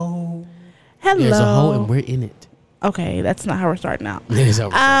Hello. There's a hole and we're in it. Okay, that's not how we're starting out. It is how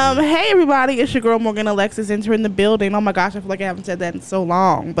we're starting out. Hey everybody, it's your girl Morgan Alexis entering the building. Oh my gosh, I feel like I haven't said that in so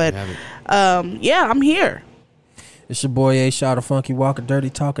long. But yeah, I'm here. It's your boy A Shot, a funky walker, dirty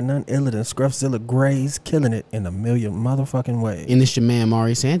talker, none iller than Scruffzilla Grays, killing it in a million motherfucking ways. And it's your man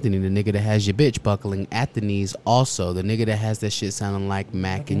Maurice Anthony, the nigga that has your bitch buckling at the knees. Also, the nigga that has that shit sounding like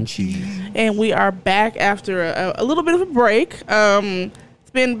mac and cheese. And we are back after a little bit of a break.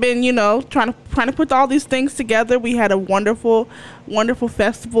 It's been you know trying to put all these things together. We had a wonderful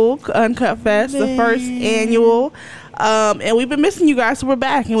festival, Uncut Fest, the first annual. And we've been missing you guys, so we're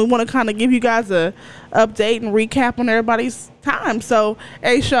back, and we want to kind of give you guys a update and recap on everybody's time. So,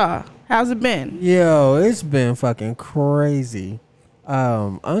 hey Shaw, how's it been? Yo, it's been fucking crazy.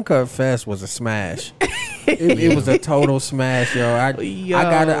 Uncut Fest was a smash. It was a total smash, yo. I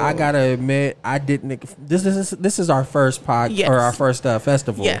gotta admit, I didn't. This is our first or our first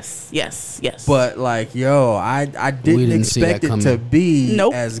festival. Yes. But like, yo, I didn't expect it to be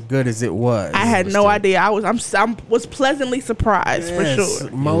as good as it was. I had no idea. I was pleasantly surprised for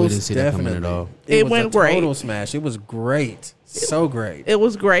sure. Most we didn't see that coming at all. It went great. Total smash. It was great. So great. It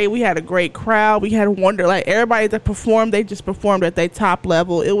was great. We had a great crowd. We had like everybody that performed, they just performed at their top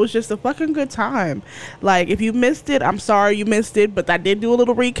level. It was just a fucking good time. Like, if you missed it, I'm sorry you missed it, but I did do a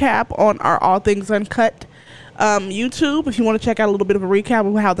little recap on our All Things Uncut YouTube if you want to check out a little bit of a recap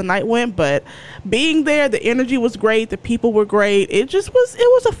of how the night went. But being there, the energy was great, the people were great. It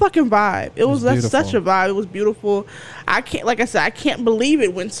was a fucking vibe. It was such a vibe. It was beautiful. I can't believe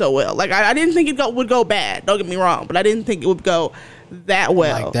it went so well. Like, I didn't think it would go bad, don't get me wrong, but I didn't think it would go that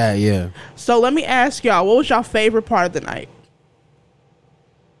well. Like that, yeah. So let me ask y'all, what was y'all favorite part of the night?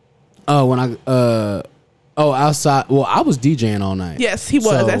 Outside. Well, I was DJing all night. Yes, he was.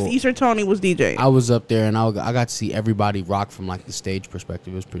 So That's Easter Tony was DJing. I was up there, and I got to see everybody rock from like the stage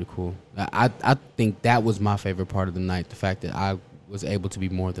perspective. It was pretty cool. I think that was my favorite part of the night. The fact that I was able to be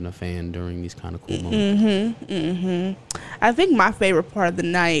more than a fan during these kind of cool moments. I think my favorite part of the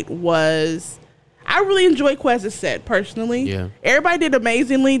night was, I really enjoyed Quez's set personally. Yeah, everybody did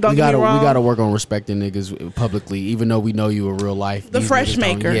amazingly. Don't get me wrong. We gotta work on respecting niggas publicly, even though we know you in real life. The Fresh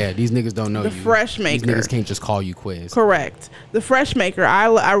Maker. Yeah, these niggas don't know you. The Fresh Maker. These niggas can't just call you Quez. Correct. The Fresh Maker.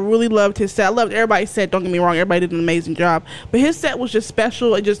 I really loved his set. I loved everybody's set. Don't get me wrong. Everybody did an amazing job. But his set was just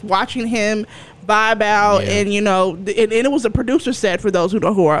special. And just watching him vibe out, and you know, and it was a producer set for those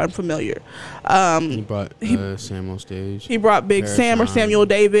who are unfamiliar. He brought Sam on stage. He brought Big Sam or Samuel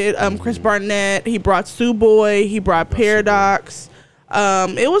David, Chris Barnett. He brought Sue Boy. He brought Paradox.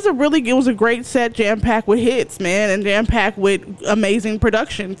 It was a great set, jam packed with hits, man, and jam packed with amazing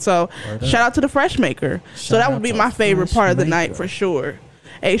production. So shout out to the Fresh Maker. So that would be my favorite part of the night for sure.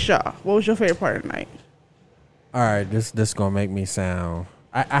 Hey Shaw, what was your favorite part of the night? All right, this gonna make me sound.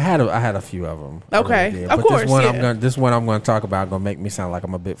 I had a few of them. Okay, really, of course. This one I'm gonna talk about gonna make me sound like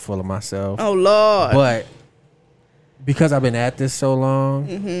I'm a bit full of myself. Oh Lord! But because I've been at this so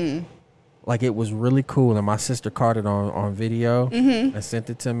long, like, it was really cool, and my sister caught it on video and sent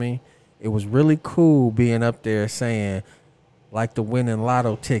it to me. It was really cool being up there saying, like, the winning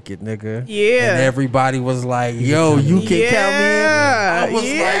lotto ticket, nigga. Yeah. And everybody was like, "Yo, you can count me in." I was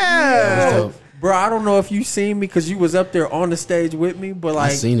like, "Yo." Bro, I don't know if you seen me because you was up there on the stage with me, but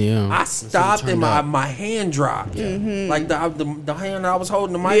like, I seen it, yeah. I stopped and my hand dropped. Like the hand I was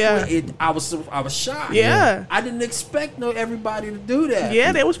holding the mic with, I was shocked. Yeah. I didn't expect everybody to do that.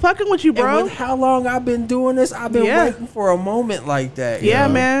 Yeah, they was fucking with you, bro. And with how long I've been doing this, I've been waiting for a moment like that. Yeah,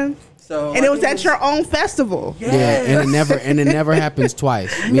 man. So, and it was at your own festival. Yes. Yeah, and it never happens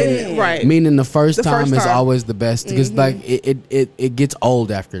twice. Meaning, right. Meaning the first time is always the best, because like it gets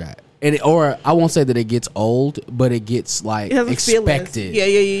old after that. Or I won't say that it gets old, but it gets like expected. Yeah.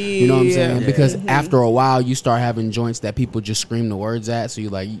 You know what I'm saying? Yeah. Because after a while, you start having joints that people just scream the words at. So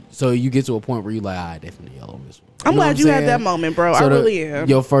you get to a point where you like, I definitely yell on this one. I'm glad you had that moment, bro. I really am.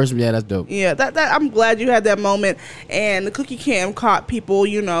 Your first, that's dope. Yeah, that I'm glad you had that moment. And the Cookie Cam caught people,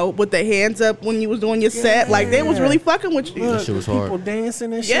 you know, with their hands up when you was doing your set. Like, they was really fucking with you. That shit was hard. People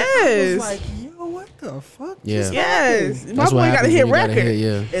dancing and shit. Yes. I was like, yo, what the fuck? Yeah. Yes. My That's boy got a hit record.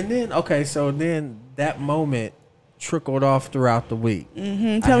 And then, that moment trickled off throughout the week.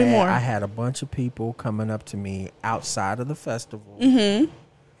 Tell me more. I had a bunch of people coming up to me outside of the festival,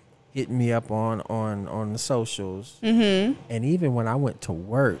 hitting me up on the socials, and even when I went to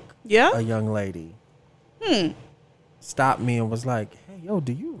work, a young lady stopped me and was like, "Hey, yo,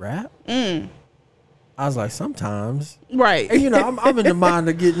 do you rap?" I was like, "Sometimes." Right. And, you know, I'm in the mind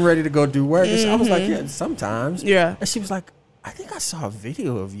of getting ready to go do work. And I was like, "Yeah, sometimes." Yeah. And she was like, I think I saw a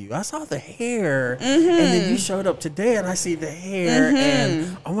video of you. I saw the hair, and then you showed up today, and I see the hair,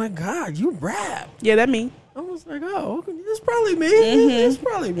 and oh my God, you rap. Yeah, that me. I was like, oh, it's probably me. It's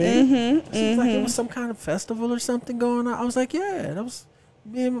probably me. It seems like it was some kind of festival or something going on. I was like, yeah, that was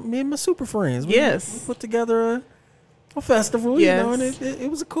me and my super friends. We put together a festival, you know, and it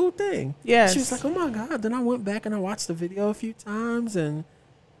was a cool thing. Yes. She was like, oh my God. Then I went back and I watched the video a few times, and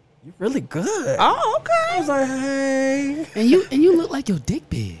you're really good. Oh, okay. I was like, hey. And you look like your dick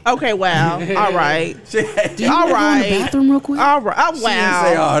big. Okay, wow. All right. Do you all right. Go in the bathroom real quick? All right. Oh, wow. She didn't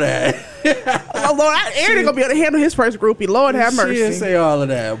say all that. Oh, Lord, Aaron ain't gonna be able to handle his first groupie. Lord have mercy. She didn't say all of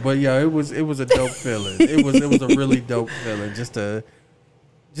that, but yeah, it was a dope feeling. It was a really dope feeling just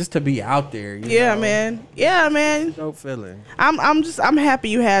to be out there. You know? Man. Yeah, man. Dope feeling. I'm happy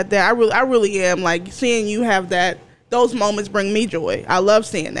you had that. I really am. Like, seeing you have that. Those moments bring me joy. I love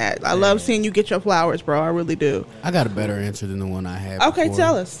seeing that. I love seeing you get your flowers, bro. I really do. I got a better answer than the one I had Okay, before,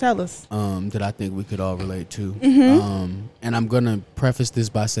 tell us. that I think we could all relate to. And I'm going to preface this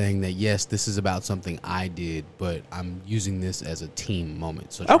by saying that, yes, this is about something I did, but I'm using this as a team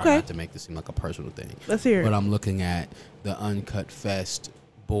moment. So try not to make this seem like a personal thing. Let's hear it. But I'm looking at the Uncut Fest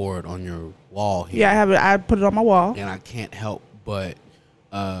board on your wall here. Yeah, I have it. I put it on my wall. And I can't help but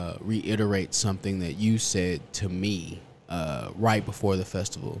reiterate something that you said to me right before the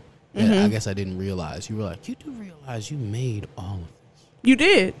festival that I guess I didn't realize. You were like, you do realize you made all of this. You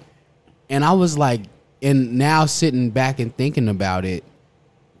did. And I was like, and now sitting back and thinking about it,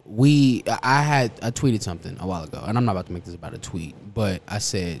 I tweeted something a while ago, and I'm not about to make this about a tweet, but I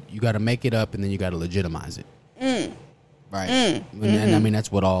said, you got to make it up and then you got to legitimize it. Right. And I mean, that's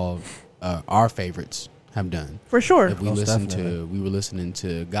what all our favorites have done. For sure. If we were listening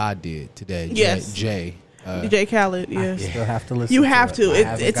to God Did today. Yes. Jay. DJ Khaled, yeah. I still have to listen. You to have it. to.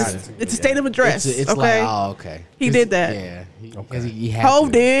 It's a state of address. It's okay? like, oh, okay. He did that. Yeah. He had Hove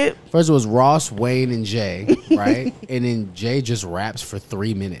to. did. First it was Ross, Wayne, and Jay, right? And then Jay just raps for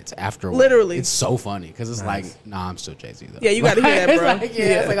 3 minutes after. Literally. It's so funny because it's like, nah, I'm still Jay-Z though. Yeah, you got to hear that, bro.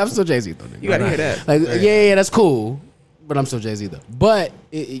 It's like I'm still Jay-Z though. You got to hear that. Like, yeah, that's cool. But I'm still Jay-Z though. But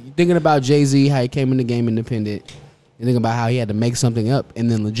thinking about Jay-Z, how he came in the game independent, and thinking about how he had to make something up and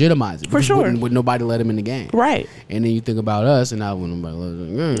then legitimize it. For sure. Would nobody let him in the game. Right. And then you think about us, and now when nobody let us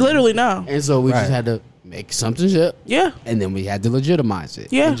in the game. Literally, no. And so we just had to make something up. Yeah. And then we had to legitimize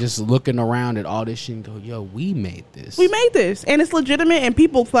it. Yeah. And just looking around at all this shit and go, yo, we made this. We made this. And it's legitimate and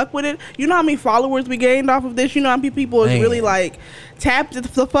people fuck with it. You know how many followers we gained off of this? You know how many people is really like tapped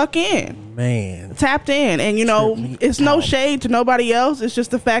the fuck in. Man. Tapped in. And you know, it's no shade to nobody else. It's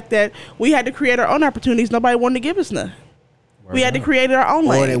just the fact that we had to create our own opportunities. Nobody wanted to give us none. We had to create our own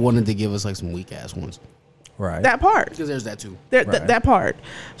lane. Or they wanted to give us like some weak ass ones. Right. That part. Because there's that too. That part.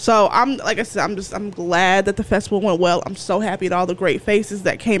 So I'm like I said, I'm glad that the festival went well. I'm so happy at all the great faces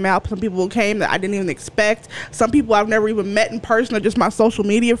that came out. Some people came that I didn't even expect. Some people I've never even met in person or just my social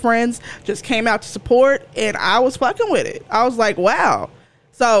media friends just came out to support, and I was fucking with it. I was like, wow.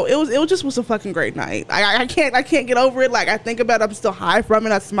 So it was a fucking great night. I can't get over it. Like, I think about it, I'm still high from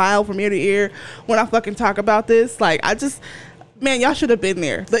it. I smile from ear to ear when I fucking talk about this. Like, man, y'all should have been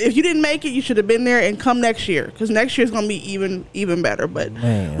there. If you didn't make it, you should have been there and come next year, because next year is going to be even better. But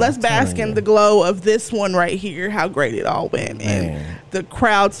let's bask in the glow of this one right here, how great it all went. And the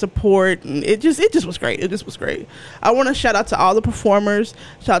crowd support. And it just was great. It just was great. I want to shout out to all the performers.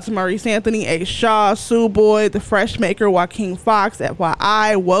 Shout out to Maurice Anthony, A. Shaw, Sue Boy, The Fresh Maker, Joaquin Fox,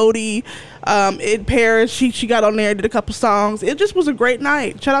 FYI, Wody, in Paris. She got on there and did a couple songs. It just was a great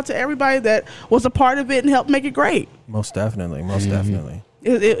night. Shout out to everybody that was a part of it and helped make it great. Most definitely. Definitely.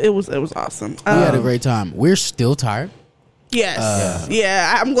 It was awesome. We had a great time. We're still tired. Yes.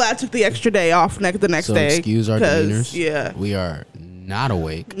 Yeah. I'm glad I took the extra day off the next day. So excuse our demeanors. Yeah. We are not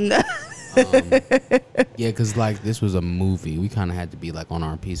awake. Yeah, because like this was a movie. We kind of had to be like on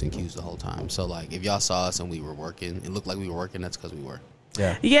our P's and Q's the whole time. So like if y'all saw us and we were working, it looked like we were working, that's because we were.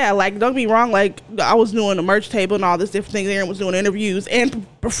 Yeah, like don't get me wrong, like I was doing a merch table and all this different things. Aaron was doing interviews and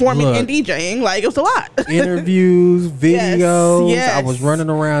performing and DJing. Like it was a lot. Interviews, videos. Yes. I was running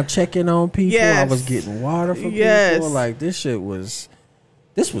around checking on people. Yes. I was getting water for people. Like this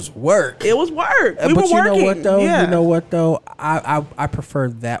was work. It was work. We but were you working. know what though? Yeah. You know what though? I prefer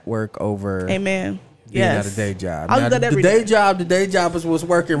that work over. Amen. Being at a day job. I'll do that every day. The day job is what's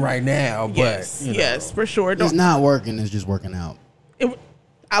working right now. Yes, but yes, for sure. It's not working. It's just working out.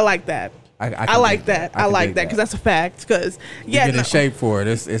 I like that. I like that because that's a fact. Because you get in shape for it.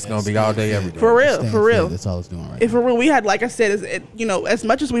 It's gonna be all day, every day. For real. That's all it's doing right now. For real, we had, like I said, as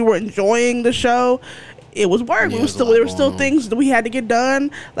much as we were enjoying the show, it was work. Yeah, There were still things that we had to get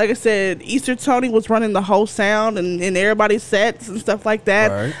done. Like I said, Easter Tony was running the whole sound and everybody's sets and stuff like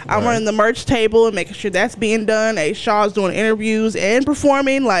that. I'm running the merch table and making sure that's being done. A Shaw's doing interviews and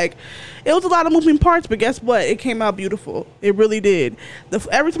performing. Like, it was a lot of moving parts, but guess what? It came out beautiful. It really did.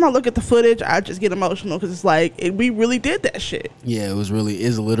 Every time I look at the footage, I just get emotional because it's like we really did that shit. Yeah, it's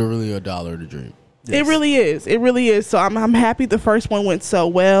literally $1 to dream. Yes. It really is. So I'm happy the first one went so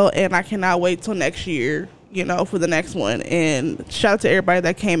well, and I cannot wait till next year, for the next one. And shout out to everybody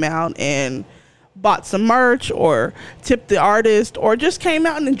that came out and bought some merch or tipped the artist or just came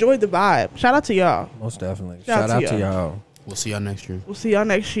out and enjoyed the vibe. Shout out to y'all. Most definitely. Shout out to y'all. We'll see y'all next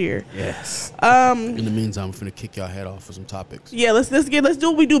year. Yes. In the meantime, I'm finna kick y'all head off for some topics. Yeah, let's do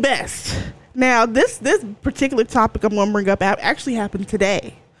what we do best. Now, this particular topic I'm gonna bring up actually happened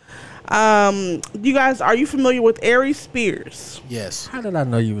today. You guys, are you familiar with Aries Spears? Yes. How did I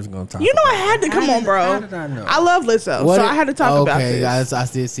know you was gonna talk? I had to come on, bro. How did I know? I love Lizzo, so I had to talk about this. Okay, I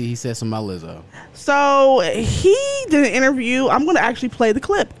did see he said something about Lizzo. So he did an interview. I'm gonna actually play the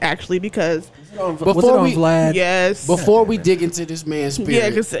clip because before we dig into this man's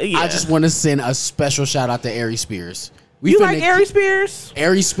spirit, I just want to send a special shout out to Aries Spears. You like Aries Spears?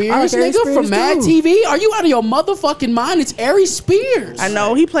 Aries Spears, nigga, from Mad TV? Are you out of your motherfucking mind? It's Aries Spears. I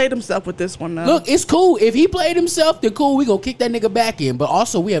know. He played himself with this one, though. Look, it's cool. If he played himself, then cool. We gonna kick that nigga back in. But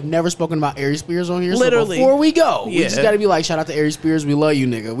also, we have never spoken about Aries Spears on here. Literally. So before we go, we just gotta be like, shout out to Aries Spears. We love you,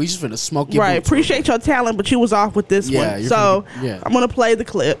 nigga. We just finna smoke your boots. Appreciate your talent, but you was off with this one. So I'm gonna play the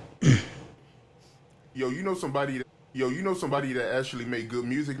clip. Yo, you know somebody that actually make good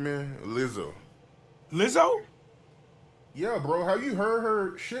music, man? Lizzo. Lizzo? Yeah, bro. Have you heard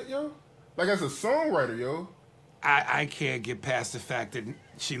her shit, yo? Like, as a songwriter, yo. I can't get past the fact that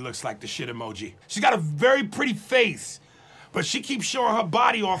she looks like the shit emoji. She's got a very pretty face, but she keeps showing her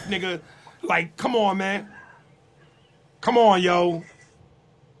body off, nigga. Like, come on, man. Come on, yo.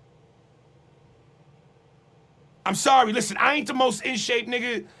 I'm sorry. Listen, I ain't the most in shape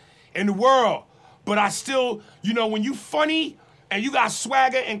nigga in the world, but I still, when you funny and you got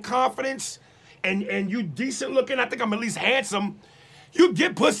swagger and confidence and you decent looking, I think I'm at least handsome, you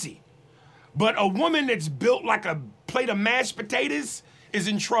get pussy. But a woman that's built like a plate of mashed potatoes is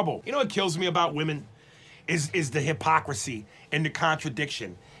in trouble. You know what kills me about women is the hypocrisy and the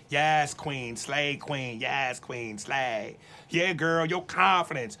contradiction. Yes, queen, slay, queen. Yes, queen, slay. Yeah, girl, your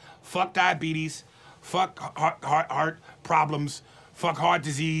confidence. Fuck diabetes. Fuck heart problems. Fuck heart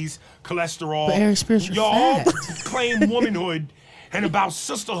disease, cholesterol. But Aries Spears, you're all fat. claim womanhood and about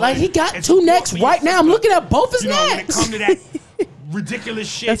sisterhood. Like, he got two necks right now. I'm looking at both his necks. When it comes to that ridiculous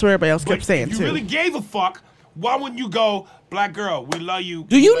shit. That's what everybody else kept saying, too. too. If you really gave a fuck, why wouldn't you go, black girl, we love you.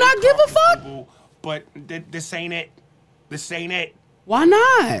 Do you not give a fuck? People, but this ain't it. This ain't it. Why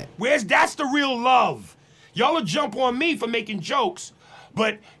not? That's the real love. Y'all will jump on me for making jokes,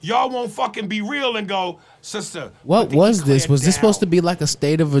 but y'all won't fucking be real and go, sister. What was this? Was this supposed to be like a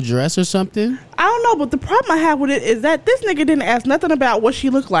state of address or something? I don't know, but the problem I have with it is that this nigga didn't ask nothing about what she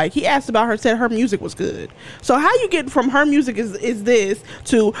looked like. He asked about her, said her music was good. So how you get from her music is this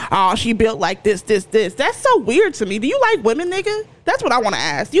to, oh, she built like this. That's so weird to me. Do you like women, nigga? That's what I want to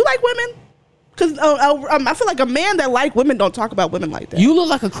ask. Do you like women? Because I feel like a man that like women don't talk about women like that. You look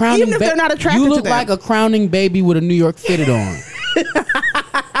like a crowning even if they're not attracted to them. You look like a crowning baby with a New York fitted on.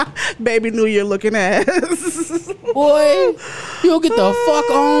 Baby New Year looking ass. Boy, you'll get the fuck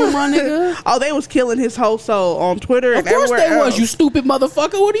on, my nigga. Oh, they was killing his whole soul on Twitter and everywhere else. Of course they was, you stupid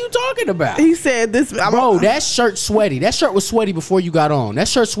motherfucker. What are you talking about? He said this. Bro, that shirt's sweaty. That shirt was sweaty before you got on. That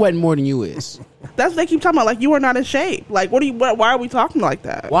shirt's sweating more than you is. That's what they keep talking about. Like, you are not in shape. Like, why are we talking like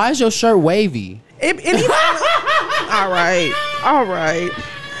that? Why is your shirt wavy? All right.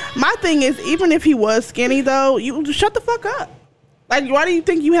 My thing is, even if he was skinny, though, you shut the fuck up. Like, why do you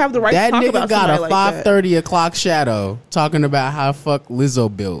think you have the right to talk about somebody like that? That nigga got a 5:30 o'clock shadow talking about how fuck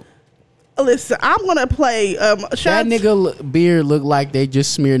Lizzo built. Listen, I'm gonna play. That nigga beard looked like they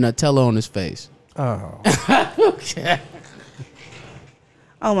just smeared Nutella on his face. Oh. Okay.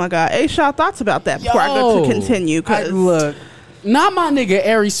 Oh my God, A-Shaw, thoughts about that before I go to continue? Look, not my nigga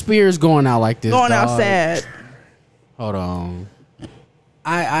Aries Spears going out like this. Going out sad. Hold on.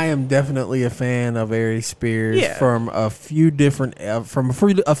 I am definitely a fan of Aries Spears from a few different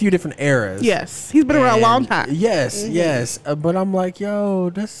eras. Yes, he's been around a long time. Yes. But I'm like, yo,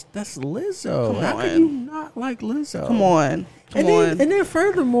 that's Lizzo. How can you not like Lizzo? Come on. And then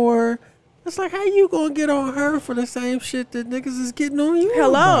furthermore, it's like, how you gonna get on her for the same shit that niggas is getting on you?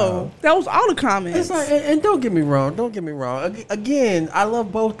 Hello, about? That was all the comments. It's like, and don't get me wrong. Again, I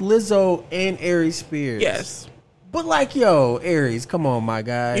love both Lizzo and Aries Spears. Yes. But like, yo, Aries, come on, my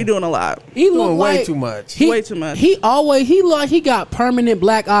guy. You doing a lot. He doing way too much. Way too much. He got permanent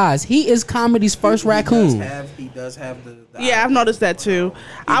black eyes. He is comedy's first raccoon. He does have the yeah, I've noticed that too.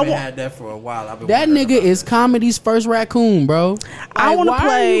 I had that for a while. That nigga is comedy's first raccoon, bro. I want to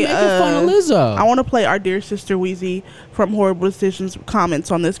play. Fun of Lizzo? I want to play our dear sister Weezy from Horrible Decisions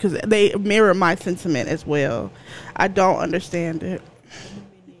comments on this because they mirror my sentiment as well. I don't understand it.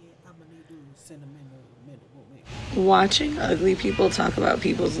 Watching ugly people talk about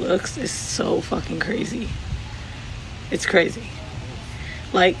people's looks is so fucking crazy. It's crazy.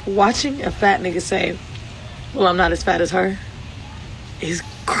 Like, watching a fat nigga say, well, I'm not as fat as her, is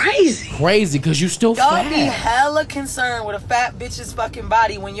crazy. Crazy, because you still y'all fat. Y'all be hella concerned with a fat bitch's fucking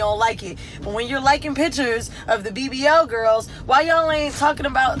body when you don't like it. But when you're liking pictures of the BBL girls, why y'all ain't talking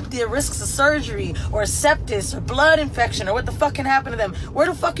about the risks of surgery or sepsis or blood infection or what the fuck can happen to them? Where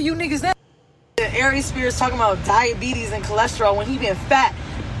the fuck are you niggas at? Aries Spears talking about diabetes and cholesterol when he been fat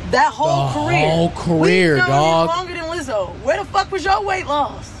that whole career. We dog. Longer than Lizzo. Where the fuck was your weight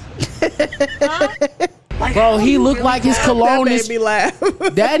loss? Huh? Like, bro, he looked really like his cologne that made me laugh.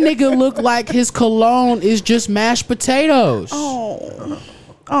 That nigga looked like his cologne is just mashed potatoes.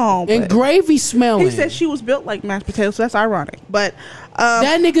 Oh, and gravy smelling. He said she was built like mashed potatoes, so that's ironic. But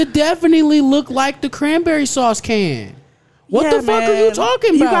that nigga definitely looked like the cranberry sauce can. What the fuck are you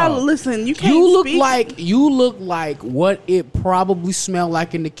talking about? You gotta listen. You can't. You look like what it probably smelled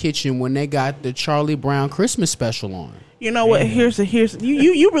like in the kitchen when they got the Charlie Brown Christmas special on. You know what? Here's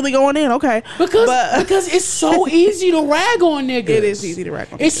you really going in, okay? Because it's so easy to rag on niggas. It is easy to rag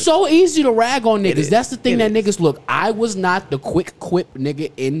on. It's so easy to rag on niggas. That's the thing that niggas look. I was not the quick quip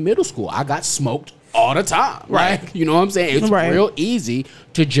nigga in middle school. I got smoked all the time. Right. Like, you know what I'm saying? It's real easy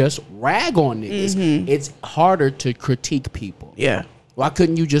to just rag on niggas. Mm-hmm. It's harder to critique people. Yeah. Why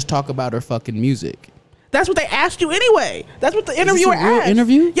couldn't you just talk about her fucking music? That's what they asked you anyway. That's what the interviewer asked. Is this a real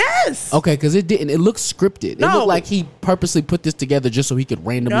interview? Yes. Okay, because it didn't. It looked scripted. No. It looked like he purposely put this together just so he could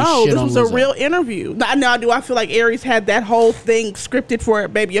randomly shit on Lizzo. No, this was a real interview. Now, do I feel like Aries had that whole thing scripted for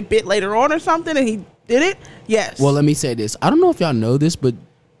it maybe a bit later on or something and he did it? Yes. Well, let me say this. I don't know if y'all know this, but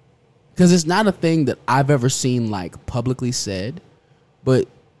because it's not a thing that I've ever seen like publicly said, but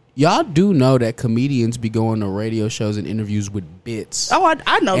y'all do know that comedians be going to radio shows and interviews with bits. Oh,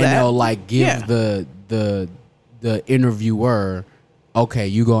 I know that. And they'll like give the interviewer, okay,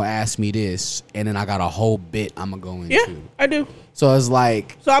 you gonna ask me this, and then I got a whole bit I'm gonna go into. Yeah, I do. So it's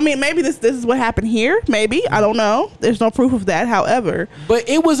like, so I mean, maybe this is what happened here. Maybe, I don't know. There's no proof of that. However, but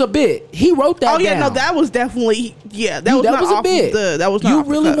it was a bit. He wrote that. Oh yeah, down. no, that was definitely that was a bit. That was not.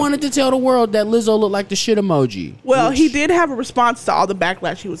 You really wanted to tell the world that Lizzo looked like the shit emoji. Well, he did have a response to all the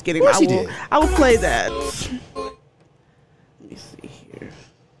backlash he was getting. Of course he did. I will play that. Let me see here.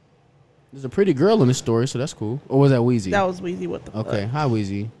 There's a pretty girl in the story, so that's cool. Or was that Weezy? That was Weezy. What the fuck? Okay, hi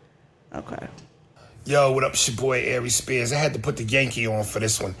Weezy. Okay. Yo, what up, it's your boy Aries Spears. I had to put the Yankee on for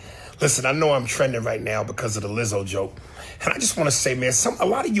this one. Listen, I know I'm trending right now because of the Lizzo joke. And I just want to say, man, a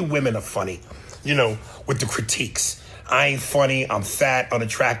lot of you women are funny, you know, with the critiques. I ain't funny, I'm fat,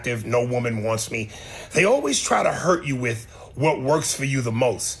 unattractive, no woman wants me. They always try to hurt you with what works for you the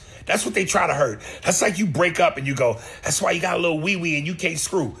most. That's what they try to hurt. That's like you break up and you go, that's why you got a little wee-wee and you can't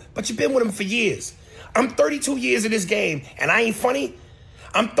screw. But you've been with him for years. I'm 32 years in this game and I ain't funny.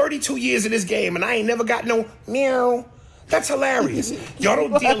 I'm 32 years in this game and I ain't never got no meow. That's hilarious. Y'all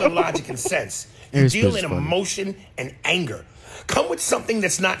don't deal in logic and sense. You deal in emotion and anger. Come with something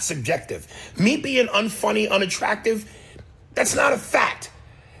that's not subjective. Me being unfunny, unattractive, that's not a fact.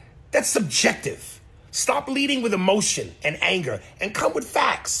 That's subjective. Stop leading with emotion and anger and come with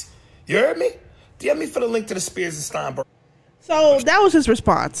facts. You heard me? DM me for the link to the Spears and Steinberg. So that was his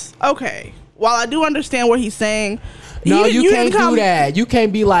response. Okay. While I do understand what he's saying, no, you can't do that. You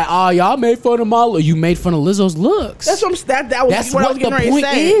can't be like, oh, y'all made fun of my look. You made fun of Lizzo's looks. That's what that was what I was getting ready to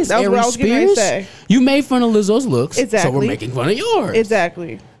say. That was what I was getting ready to say. You made fun of Lizzo's looks, exactly. So we're making fun of yours.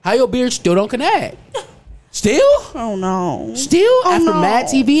 Exactly. How your beard still don't connect? Still? Oh no. Still? After Mad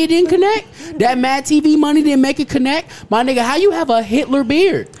TV it didn't connect? That Mad TV money didn't make it connect? My nigga, how you have a Hitler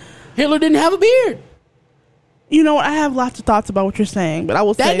beard? Hitler didn't have a beard. You know what? I have lots of thoughts about what you're saying, but I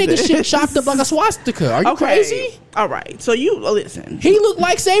will say that nigga shit chopped up like a swastika. Are you crazy? All right. So you listen. He looked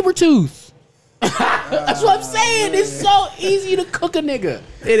like Sabretooth. That's what I'm saying. It's so easy to cook a nigga.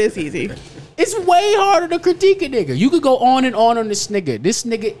 It is easy. It's way harder to critique a nigga. You could go on and on this nigga. This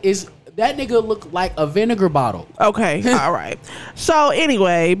nigga is... That nigga look like a vinegar bottle. Okay, all right. So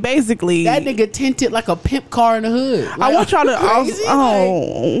anyway, basically, that nigga tinted like a pimp car in the hood. Like, I want y'all to.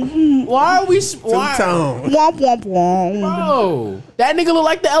 Why are we? Womp womp womp. Bro, that nigga look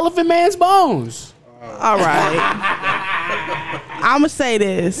like the Elephant Man's bones. All right. I'm gonna say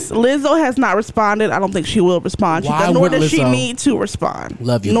this: Lizzo has not responded. I don't think she will respond. Nor does she need to respond.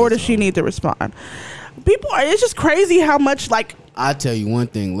 Love you. Nor does she need to respond. It's just crazy how much like. I tell you one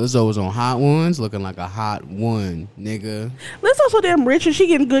thing: Lizzo was on Hot Ones, looking like a hot one, nigga. Lizzo's so damn rich and she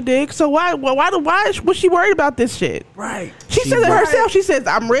getting good dick. So why was she worried about this shit? Right. She said that herself. She says,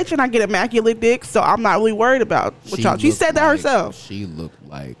 "I'm rich and I get immaculate dick, so I'm not really worried about what y'all." She said that herself. She looked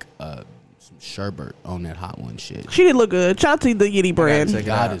like some sherbet on that Hot One shit. She did look good. Shout out to the Yitty brand.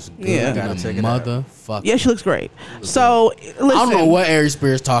 God is good. Yeah. Motherfucker. Yeah, she looks great. So listen, I don't know what Ari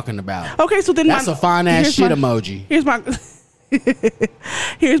Spears talking about. Okay, so then that's a fine ass shit emoji.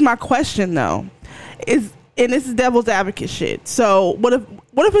 Here's my question though, and this is devil's advocate shit. So what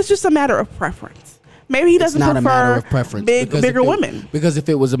if it's just a matter of preference? Maybe he doesn't prefer a matter of preference. Bigger women. Because if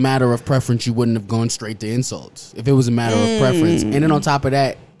it was a matter of preference, you wouldn't have gone straight to insults. If it was a matter of preference, and then on top of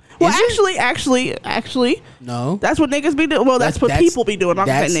that, well, actually, no, that's what niggas be doing. Well, that's what people be doing. I'm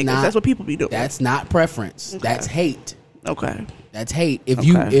not saying niggas. That's what people be doing. That's not preference. Okay. That's hate. Okay, that's hate.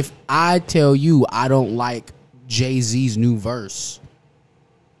 If I tell you I don't like Jay-Z's new verse,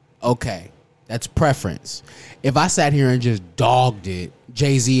 okay, that's preference. If I sat here and just dogged it,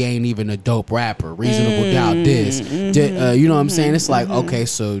 Jay-Z ain't even a dope rapper. Reasonable Doubt this. You know what I'm saying? It's like, okay,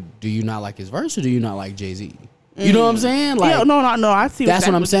 so do you not like his verse or do you not like Jay-Z? You know what I'm saying? Like, yeah, no, I see. That's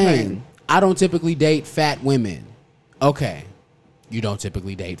what I'm saying. I don't typically date fat women. Okay, you don't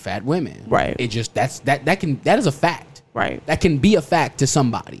typically date fat women, right? It just that is a fact, right? That can be a fact to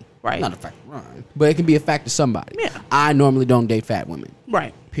somebody. Right. Not a fact, right. But it can be a fact to somebody. Yeah. I normally don't date fat women.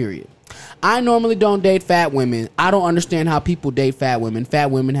 Right. Period. I normally don't date fat women. I don't understand how people date fat women.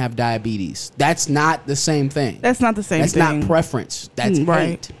 Fat women have diabetes. That's not the same thing. That's not the same thing. That's not preference. That's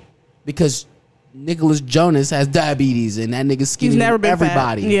hate. Because Nicholas Jonas has diabetes and that nigga's skinny. He's never been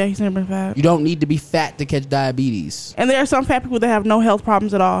everybody. Fat. Yeah, he's never been fat. You don't need to be fat to catch diabetes. And there are some fat people that have no health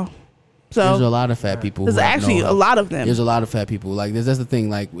problems at all. So there's a lot of fat people. There's actually a lot of them. There's a lot of fat people. Like that's the thing.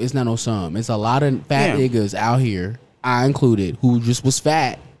 Like it's not no some. It's a lot of fat niggas out here, I included, who just was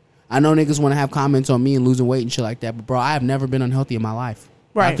fat. I know niggas want to have comments on me and losing weight and shit like that, but bro, I have never been unhealthy in my life.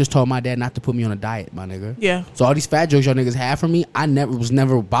 Right. I just told my dad not to put me on a diet, my nigga. Yeah. So all these fat jokes y'all niggas had from me, I was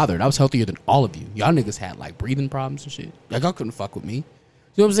never bothered. I was healthier than all of you. Y'all niggas had like breathing problems and shit. Like y'all couldn't fuck with me. You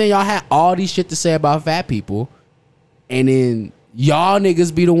know what I'm saying? Y'all had all these shit to say about fat people, and then y'all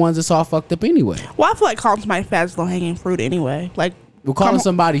niggas be the ones that's all fucked up anyway. Well, I feel like calling somebody fat is low hanging fruit anyway. Like, calling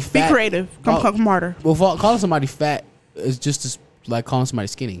somebody fat. Be creative. Come harder. Well, calling somebody fat is just as like calling somebody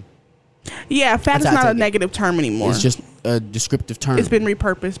skinny. Yeah, fat is not a negative term anymore. It's just a descriptive term. It's been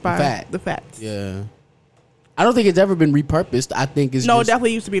repurposed by the fats. Yeah. I don't think it's ever been repurposed. I think it's it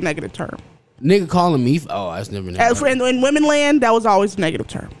definitely used to be a negative term. Nigga calling me, that's never been. In women land, that was always a negative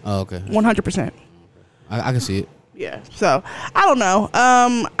term. Oh, okay. 100%. I can see it. Yeah, so I don't know.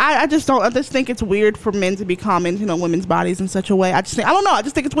 I just think it's weird for men to be commenting on women's bodies in such a way. I just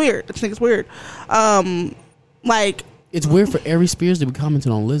think it's weird. Like it's weird for Ari Spears to be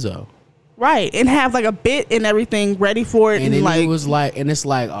commenting on Lizzo, right? And have like a bit and everything ready for it. And then like, it was like, and it's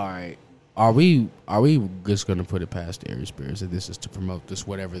like, all right, are we just gonna put it past Ari Spears that this is to promote this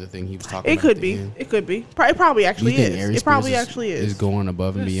whatever the thing he was talking about? It could be. Probably actually is. It probably actually is. Is going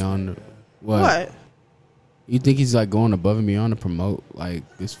above and beyond. What? You think he's like going above and beyond to promote like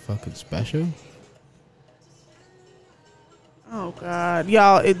this fucking special? Oh God,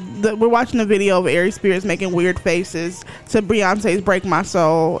 y'all! We're watching a video of Ari Spears making weird faces to Beyonce's "Break My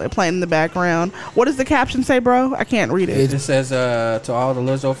Soul" and playing in the background. What does the caption say, bro? I can't read it. It says, "To all the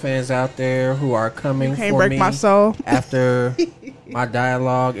Lizzo fans out there who are coming for break me my soul after my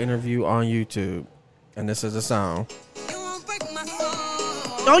dialogue interview on YouTube," and this is a song.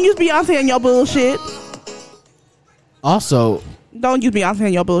 Don't use Beyonce in your bullshit. Also, don't use Beyonce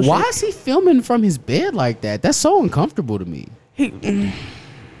in your bullshit. Why is he filming from his bed like that? That's so uncomfortable to me.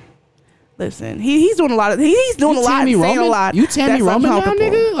 Listen, he's doing a lot of he's doing a lot, saying a lot. You Tammy Roman now,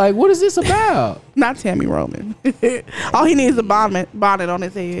 nigga? Like, what is this about? Not Tammy Roman. All he needs is a bonnet on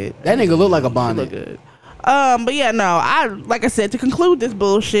his head. That nigga look like a bonnet. Look good. But yeah, no. Like I said, to conclude this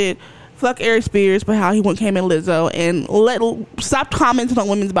bullshit, fuck Ari Spears for how he came in Lizzo, and stop commenting on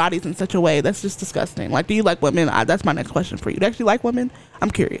women's bodies in such a way that's just disgusting. Like, do you like women? That's my next question for you. Do you actually like women?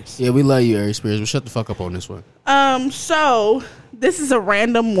 I'm curious. Yeah, we love you, Ari Spears, but shut the fuck up on this one. So this is a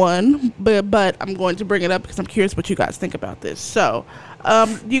random one, but I'm going to bring it up because I'm curious what you guys think about this. So,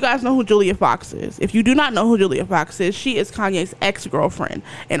 you guys know who Julia Fox is? If you do not know who Julia Fox is, she is Kanye's ex-girlfriend,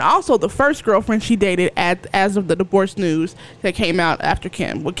 and also the first girlfriend she dated as of the divorce news that came out after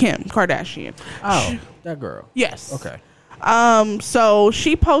Kim Kardashian. Oh, that girl. Yes. Okay. So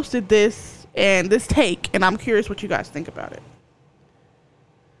she posted this and this take, and I'm curious what you guys think about it.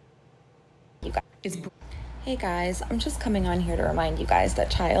 Hey guys, I'm just coming on here to remind you guys that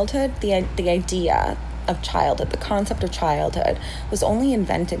childhood, the idea of childhood, the concept of childhood, was only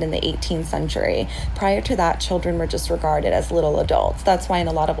invented in the 18th century. Prior to that, children were just regarded as little adults. That's why in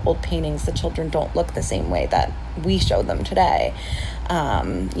a lot of old paintings, the children don't look the same way that we show them today.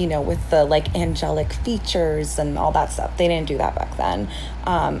 With the like angelic features and all that stuff. They didn't do that back then.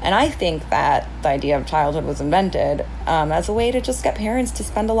 And I think that the idea of childhood was invented as a way to just get parents to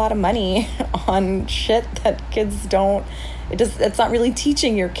spend a lot of money on shit that kids don't. It's not really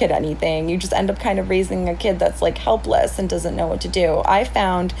teaching your kid anything. You just end up kind of raising a kid that's like helpless and doesn't know what to do. I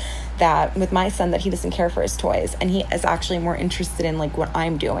found that with my son that he doesn't care for his toys, and he is actually more interested in like what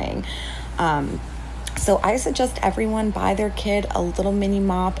I'm doing. So I suggest everyone buy their kid a little mini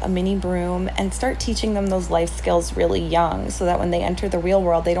mop, a mini broom, and start teaching them those life skills really young so that when they enter the real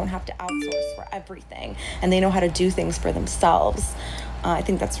world, they don't have to outsource for everything and they know how to do things for themselves. I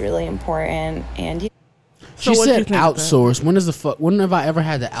think that's really important. And she said outsource. When have I ever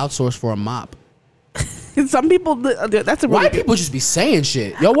had to outsource for a mop? Some people, that's a really White people just be saying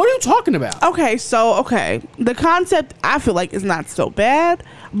shit. Yo, what are you talking about? Okay, the concept I feel like is not so bad,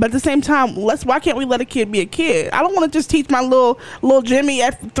 but at the same time, why can't we let a kid be a kid? I don't want to just teach my little Jimmy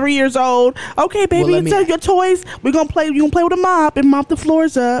at 3 years old. Okay, baby, instead of your toys, you gonna play with a mop and mop the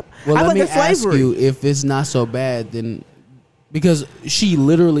floors up. Well, let me ask you, if it's not so bad, then because she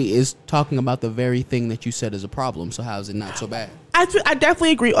literally is talking about the very thing that you said is a problem. So how is it not so bad? I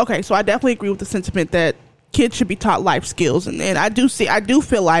definitely agree. Okay, so I definitely agree with the sentiment that kids should be taught life skills, and I do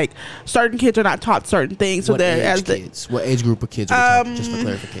feel like certain kids are not taught certain things. So what age group of kids are we talking, just for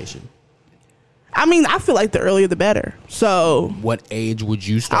clarification? I mean, I feel like the earlier the better. So what age would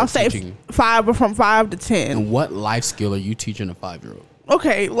you start teaching? I'll say from 5 to 10. And what life skill are you teaching a 5-year-old?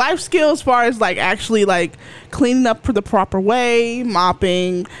 Okay, life skills as far as like actually like cleaning up for the proper way,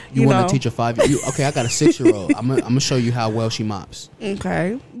 mopping. You want to teach a 5-year-old? Okay, I got a 6-year-old. I'm gonna show you how well she mops.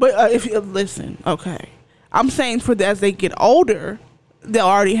 Okay, but if you listen, okay, I'm saying as they get older, they'll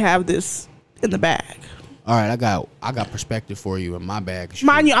already have this in the bag. All right, I got perspective for you in my bag.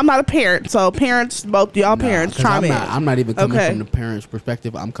 Mind you, I'm not a parent, so parents, both y'all parents, chime in. I'm not even coming from the parents'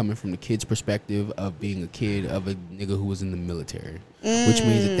 perspective. I'm coming from the kid's perspective of being a kid of a nigga who was in the military, which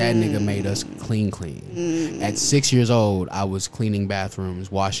means that nigga made us clean. At 6 years old, I was cleaning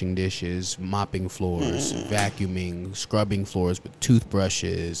bathrooms, washing dishes, mopping floors, vacuuming, scrubbing floors with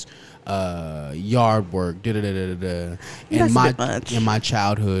toothbrushes, yard work, in my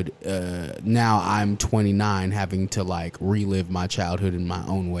childhood. Now I'm 29, having to like relive my childhood in my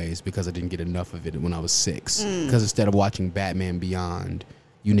own ways because I didn't get enough of it when I was 6. Because instead of watching Batman Beyond,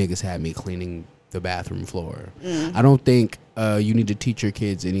 you niggas had me cleaning the bathroom floor. I don't think you need to teach your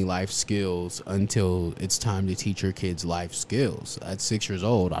kids any life skills until it's time to teach your kids life skills. At 6 years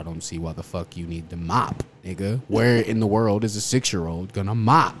old, I don't see why the fuck you need to mop, nigga. Where in the world is a 6-year-old gonna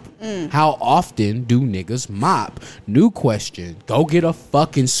mop? How often do niggas mop? New question. Go get a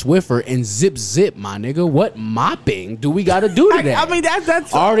fucking Swiffer and zip, my nigga. What mopping do we gotta do today? I mean,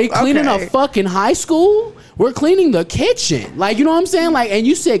 that's already cleaning a fucking high school? We're cleaning the kitchen. Like, you know what I'm saying? Like, and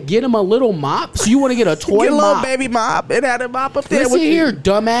you said get him a little mop? So you want to get a toy get a mop? Little baby mop. It had a mop up there. Listen here,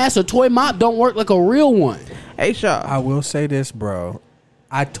 dumbass. A toy mop don't work like a real one. Hey, Shaw. I will say this, bro.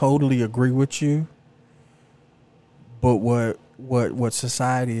 I totally agree with you. But what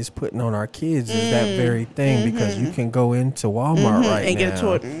society is putting on our kids is that very thing, because you can go into Walmart right and now get a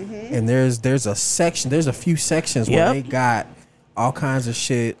toy. And there's a few sections where they got all kinds of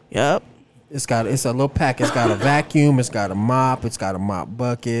shit. Yep. It's a little pack. It's got a vacuum. It's got a mop. It's got a mop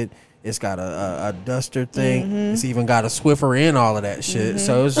bucket. It's got a duster thing. It's even got a Swiffer in all of that shit.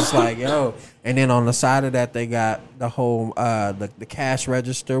 So it's just like, yo. And then on the side of that, they got the whole the cash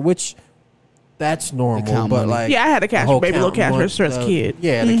register, which that's normal. But like, I had a little cash register as a kid.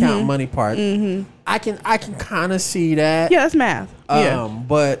 Yeah, the count money part. I can kind of see that. Yeah, that's math.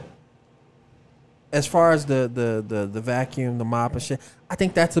 But as far as the vacuum, the mop and shit, I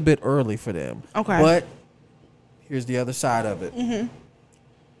think that's a bit early for them. Okay. But here's the other side of it.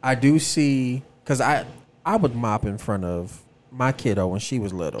 I do see, because I would mop in front of my kiddo when she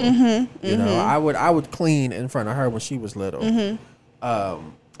was little. You know, I would clean in front of her when she was little.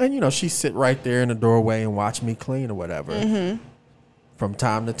 And, you know, she'd sit right there in the doorway and watch me clean or whatever. From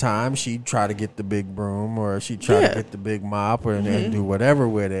time to time, she'd try to get the big broom, or she'd try to get the big mop and do whatever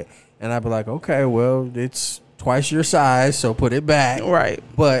with it. And I'd be like, okay, well, it's twice your size, so put it back. Right.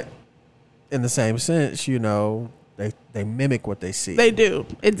 But in the same sense, you know, they mimic what they see. They do.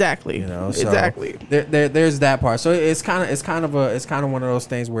 Exactly. You know, so exactly. There's that part. So it's kind of one of those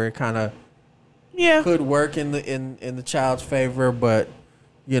things where it kind of could work in the child's favor, but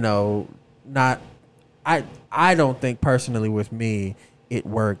not. I don't think personally with me it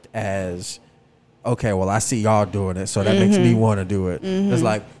worked as okay. Well, I see y'all doing it, so that makes me want to do it. It's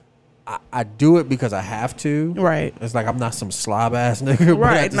like I do it because I have to. Right. It's like I'm not some slob ass nigga,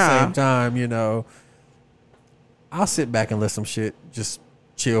 but at the same time, I'll sit back and let some shit just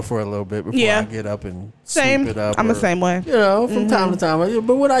chill for a little bit before I get up and sweep it up. I'm the same way. From time to time.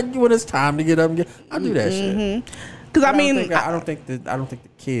 But when it's time to get up, I do that shit. Because I don't think the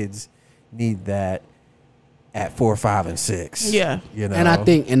kids need that at 4, 5, and 6. Yeah. And I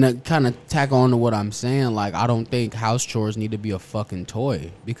think, and to kind of tack on to what I'm saying, like I don't think house chores need to be a fucking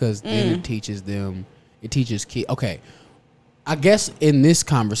toy because then it teaches kids. Okay, I guess in this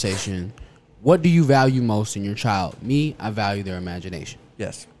conversation, what do you value most in your child? Me, I value their imagination.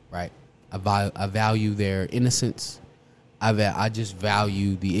 Yes. Right. I value their innocence. I just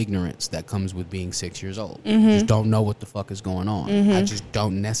value the ignorance that comes with being 6 years old. You just don't know what the fuck is going on. I just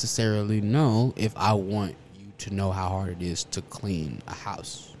don't necessarily know if I want you to know how hard it is to clean a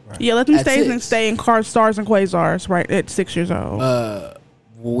house. Right. Yeah, let them stay in cars, stars, and quasars right at 6 years old.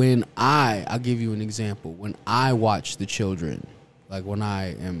 When I'll give you an example. When I watch the children, like when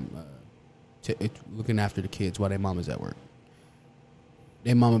I am looking after the kids while their mama's at work,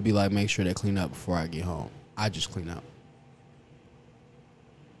 their mama be like, make sure they clean up before I get home. I just clean up.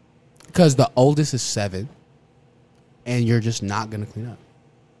 Because the oldest is 7, and you're just not gonna clean up.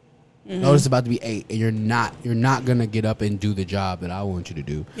 The oldest is about to be 8, and you're not gonna get up and do the job that I want you to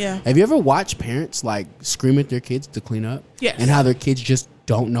do. Yeah. Have you ever watched parents like scream at their kids to clean up? Yes. And how their kids just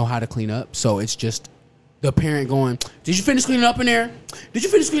don't know how to clean up, so it's just the parent going, "Did you finish cleaning up in there? Did you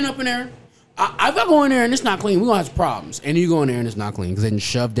finish cleaning up in there? If I go in there and it's not clean, we're going to have problems." And you go in there and it's not clean because they done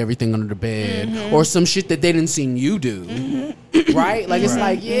shoved everything under the bed or some shit that they didn't seen you do. Right? Like, it's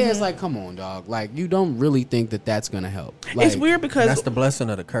like, it's like, come on, dog. Like, you don't really think that that's going to help. Like, it's weird because... That's the blessing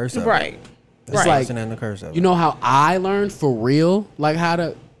of the curse of right. it. That's the blessing and the curse of it. You know how I learned for real, like, how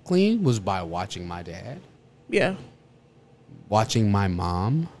to clean was by watching my dad. Yeah. Watching my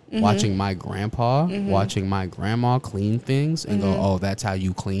mom. Watching my grandpa. Watching my grandma clean things and go, oh, that's how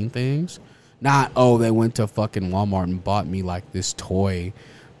you clean things. Not, oh, they went to fucking Walmart and bought me like this toy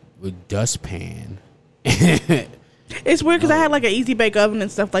with dustpan. It's weird because I had like an easy bake oven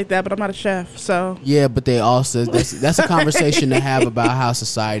and stuff like that, but I'm not a chef, so. Yeah, but they also, that's a conversation to have about how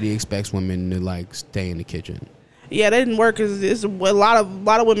society expects women to like stay in the kitchen. Yeah, that didn't work because it's a lot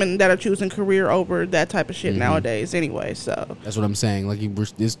of women that are choosing career over that type of shit nowadays anyway, so. That's what I'm saying. Like,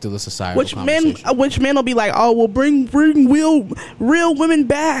 it's still a societal conversation. Which men will be like, oh, well, bring real women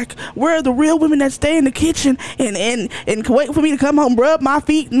back. Where are the real women that stay in the kitchen and wait for me to come home, rub my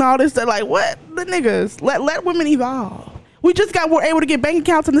feet and all this? They're like, what? The niggas. Let women evolve. We just were able to get bank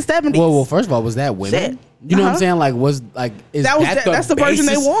accounts in the 70s. Well, first of all, was that women? Shit. You know what I'm saying? Like, that's the version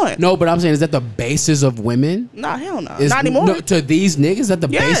they want. No, but I'm saying, is that the basis of women? Nah, hell no. Not anymore. No, to these niggas, is that the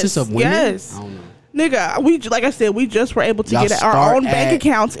basis of women? Yes. I don't know. Nigga, like I said, we just were able to get our own bank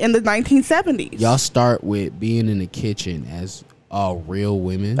accounts in the 1970s. Y'all start with being in the kitchen as real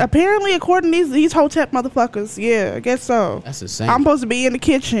women. Apparently, according to these Hotep motherfuckers, yeah, I guess so. That's the same. I'm supposed to be in the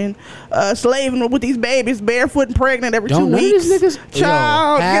kitchen, slaving with these babies, barefoot and pregnant every 2 weeks. These niggas,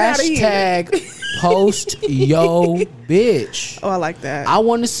 child, get out of here. Post yo bitch. Oh, I like that. I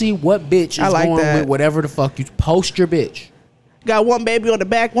want to see what bitch is going with whatever the fuck you post your bitch. Got one baby on the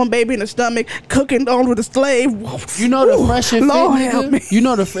back, one baby in the stomach, cooking on with a slave. You know the fresh and fit nigga? You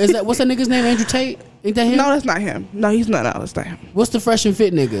know what's that nigga's name? Andrew Tate? Ain't that him? No, that's not him. No, he's not. No, that's not him. What's the fresh and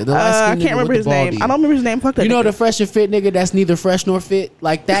fit nigga? The I can't remember his name. I don't remember his name. Fuck that. You know nigga. The fresh and fit nigga that's neither fresh nor fit?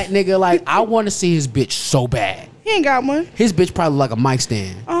 Like that nigga, like I want to see his bitch so bad. He ain't got one. His bitch probably like a mic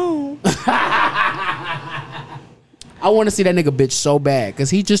stand. Oh. I want to see that nigga bitch so bad because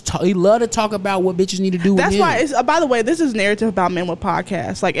he love to talk about what bitches need to do. That's with him. why. It's, by the way, this is narrative about men with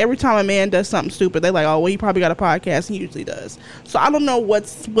podcasts. Like every time a man does something stupid, they're like, "Oh, well, he probably got a podcast." He usually does. So I don't know why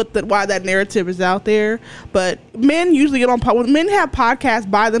that narrative is out there. But men usually get on. When men have podcasts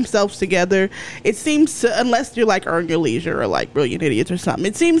by themselves together, it seems to, unless you're like Earn Your Leisure or like Brilliant Idiots or something,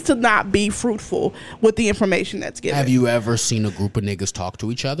 it seems to not be fruitful with the information that's given. Have you ever seen a group of niggas talk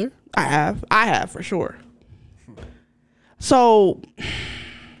to each other? I have for sure. So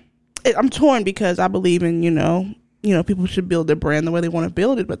I'm torn because I believe in, people should build their brand the way they want to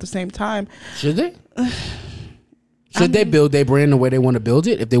build it, but at the same time, should they? Should they build their brand the way they want to build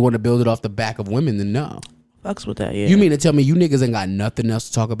it? If they want to build it off the back of women, then no. Fucks with that, yeah. You mean to tell me you niggas ain't got nothing else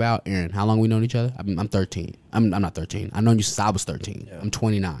to talk about? Aaron, how long we known each other? I'm 13. I'm not 13. I've known you since I was 13. Yeah. I'm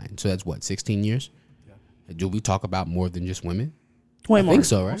 29. So that's what, 16 years? Yeah. Do we talk about more than just women? Way more. I think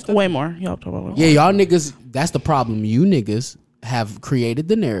so, right? Way more. Y'all talk about Yeah, y'all niggas, that's the problem. You niggas have created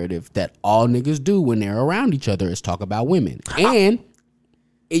the narrative that all niggas do when they're around each other is talk about women. And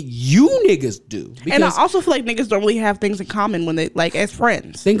you niggas do. And I also feel like niggas don't really have things in common when they, like, as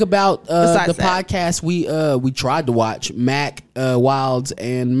friends. Think about the that. podcast we tried to watch, Mac Wilds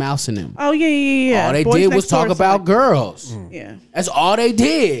and Mouse and them. Oh, yeah. All they Boys did Next was talk Door, about girls. Yeah. That's all they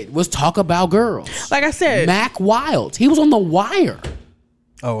did was talk about girls. Like I said. Mac Wilds. He was on The Wire.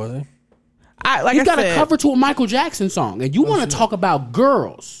 Oh, was he? He's got a cover to a Michael Jackson song, and you want to talk about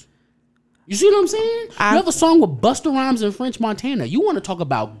girls. You see what I'm saying? You have a song with Busta Rhymes and French Montana. You want to talk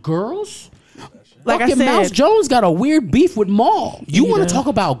about girls? Like Fucking I said, Mouse Jones got a weird beef with Maul. You want to talk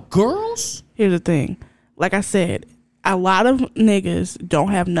about girls? Here's the thing. Like I said, a lot of niggas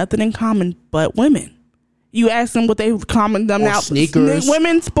don't have nothing in common but women. You ask them what they common them Or out. sneakers.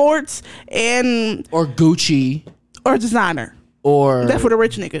 Women, sports, and... Or Gucci. Or designer. Or... That's for the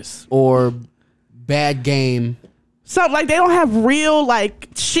rich niggas. Or Bad Game. Something like they don't have real like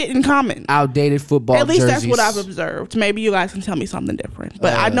shit in common. Outdated football At least jerseys. that's what I've observed. Maybe you guys can tell me something different.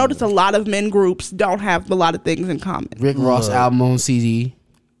 But I noticed a lot of men groups don't have a lot of things in common. Rick Ross album on CD.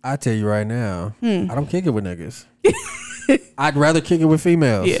 I tell you right now, I don't kick it with niggas. I'd rather kick it with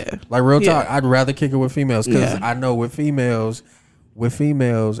females. Yeah. Like real talk, I'd rather kick it with females because Yeah. I know with females,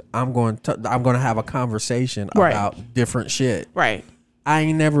 I'm going to have a conversation Right. about different shit. Right. I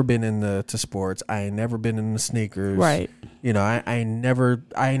ain't never been into sports. I ain't never been into sneakers. Right. You know, I ain't never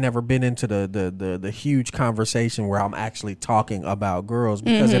been into the huge conversation where I'm actually talking about girls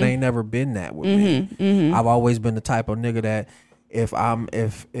because it ain't never been that with me. I've always been the type of nigga that if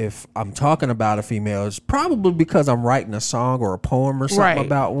I'm talking about a female, it's probably because I'm writing a song or a poem or something Right.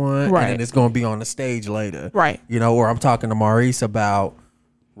 about one, Right. and then it's going to be on the stage later. Right. You know, or I'm talking to Maurice about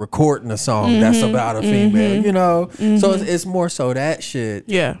recording a song that's about a female, you know. So it's more so that shit.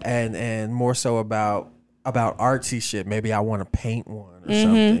 Yeah. And more so about artsy shit. Maybe I want to paint one or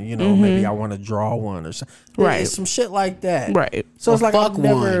something, you know, maybe I want to draw one or something. Right. It's some shit like that. Right. So it's like fuck I've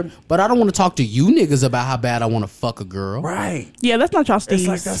never one. But I don't want to talk to you niggas about how bad I want to fuck a girl. Right. Yeah, that's not y'all steez. It's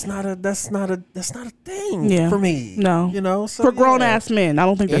like that's not a thing Yeah. for me. No. You know, so For grown ass men, I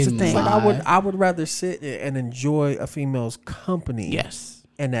don't think that's a In thing. my- Like I would rather sit and enjoy a female's company. Yes.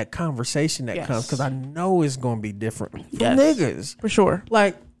 And that conversation that Yes. comes, because I know it's going to be different from Yes. niggas. For sure.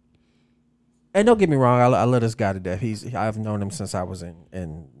 Like, and don't get me wrong, I love this guy to death. I've known him since I was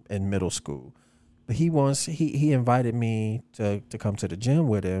in middle school. But he invited me to come to the gym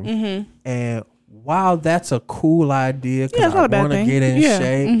with him. And while that's a cool idea, because it's not I a bad want to thing. get in Yeah.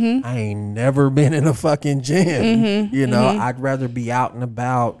 shape, I ain't never been in a fucking gym. You know, I'd rather be out and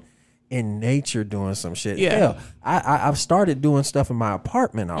about in nature doing some shit. Yeah. Hell, I've started doing stuff in my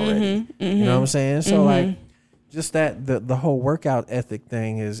apartment already. You know what I'm saying? So like, just that the whole workout ethic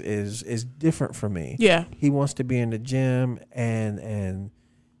thing is different for me. Yeah. He wants to be in the gym and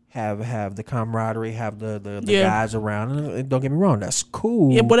have the camaraderie, have the Yeah. guys around. And don't get me wrong, that's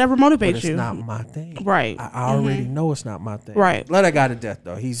cool. Yeah, whatever but motivates it's you. not my thing. Right. I already know it's not my thing. Right. Let that guy to death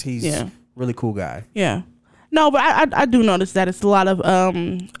though. He's Yeah. really cool guy. Yeah. No, but I do notice that it's a lot of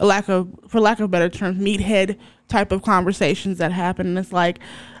for lack of better terms, meathead type of conversations that happen. And it's like,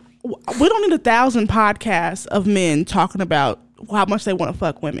 we don't need 1,000 podcasts of men talking about how much they want to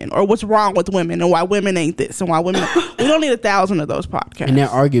fuck women or what's wrong with women and why women ain't this and why women. We don't need 1,000 of those podcasts. And their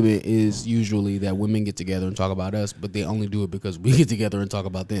argument is usually that women get together and talk about us, but they only do it because we get together and talk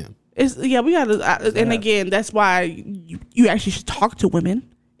about them. We gotta, and again, that's why you actually should talk to women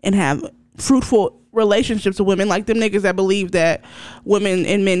and have fruitful relationships with women, like them niggas that believe that women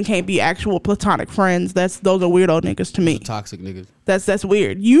and men can't be actual platonic friends. Those are weirdo niggas to me. Toxic niggas. That's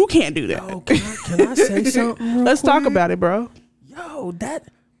weird. You can't do that. Yo, can I say something? real Let's talk quick? about it, bro. Yo,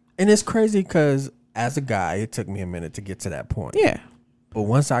 and it's crazy because as a guy, it took me a minute to get to that point. Yeah. But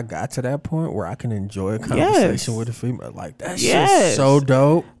once I got to that point where I can enjoy a conversation with a female, like that's Yes. just so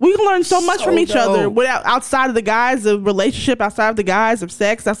dope. We can learn so much from each other dope. without outside of the guise of relationship, outside of the guise of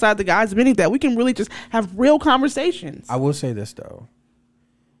sex, outside of the guise of anything. We can really just have real conversations. I will say this though.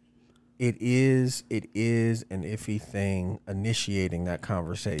 It is an iffy thing initiating that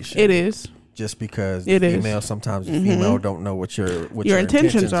conversation. It is. Just because It the is. female, sometimes the female don't know what your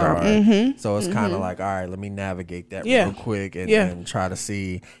intentions are. So it's kind of like, all right, let me navigate that Yeah. real quick and, Yeah. and try to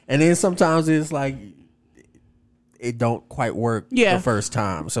see. And then sometimes it's like it don't quite work Yeah. the first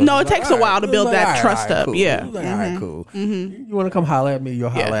time. So No, it's it like, takes a all while to It's build like, that all right, trust all right, up. cool. Yeah. It's like, all right, cool. You want to come holler at me? You'll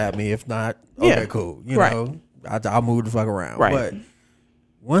holler at me. If not, okay, Yeah. cool. You Right. know, I'll move the fuck around. Right. But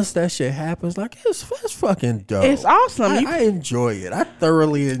once that shit happens, like it's fucking dope. It's awesome. I enjoy it. I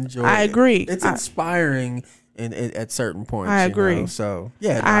thoroughly enjoy it. I agree. It's inspiring at certain points. I agree. You know? So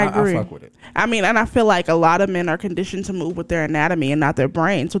yeah, I agree. I fuck with it. I mean, and I feel like a lot of men are conditioned to move with their anatomy and not their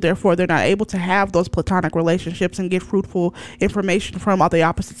brain, so therefore they're not able to have those platonic relationships and get fruitful information from the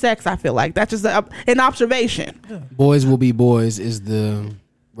opposite sex. I feel like that's just an observation. Yeah. Boys will be boys is the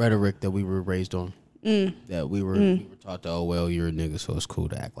rhetoric that we were raised on. That we were taught to, oh well, you're a nigga, so it's cool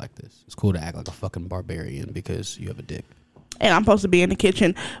to act like this. It's cool to act like a fucking barbarian because you have a dick. And I'm supposed to be in the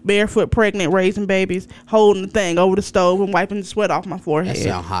kitchen, barefoot, pregnant, raising babies, holding the thing over the stove and wiping the sweat off my forehead. That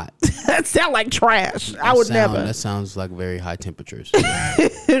sound hot. That sound like trash. I would never. That sounds like very high temperatures.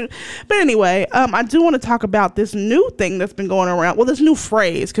 But anyway, I do want to talk about this new thing that's been going around. Well, this new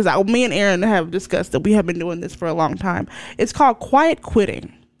phrase, because me and Aaron have discussed that we have been doing this for a long time. It's called quiet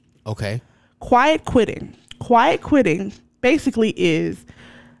quitting. Okay. Quiet quitting. Quiet quitting basically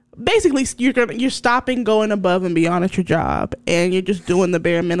you're stopping going above and beyond at your job, and you're just doing the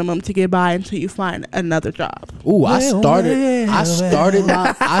bare minimum to get by until you find another job. Ooh, I started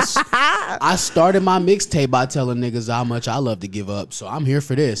my mixtape by telling niggas how much I love to give up, so I'm here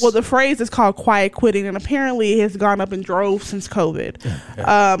for this. Well, the phrase is called quiet quitting, and apparently it has gone up in droves since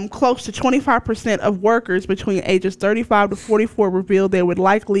COVID. Close to 25% of workers between ages 35 to 44 revealed they would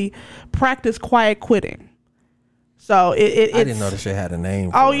likely practice quiet quitting. So I didn't know this shit had a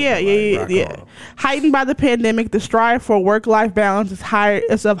name. Yeah. Heightened by the pandemic, the strive for work-life balance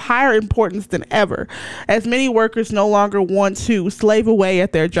is of higher importance than ever. As many workers no longer want to slave away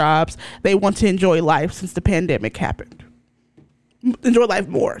at their jobs, they want to enjoy life since the pandemic happened. Enjoy life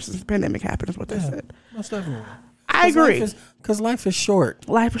more since the pandemic happened is what they said. Most definitely. I agree. Because life is short.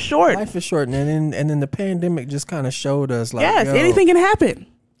 Life is short. And then the pandemic just kind of showed us like, yes, anything can happen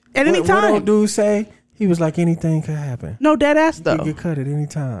at any time. What old dude say? He was like, anything could happen. No, dead ass though. You get cut at any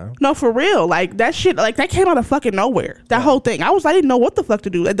time. No, for real. Like that shit, like that came out of fucking nowhere. That whole thing. I didn't know what the fuck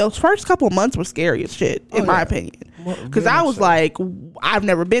to do. Like, those first couple of months were scary as shit, in my opinion. Because I was like, I've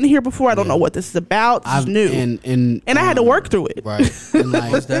never been here before. I don't know what this is about. This is new. And I had to work through it. Right. And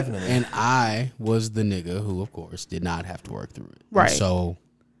Most definitely. And I was the nigga who, of course, did not have to work through it. Right. And so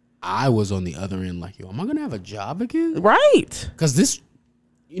I was on the other end like, yo, am I going to have a job again? Right. Because this...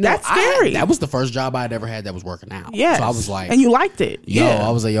 that's scary. That was the first job I'd ever had that was working out. Yeah. So I was like... And you liked it.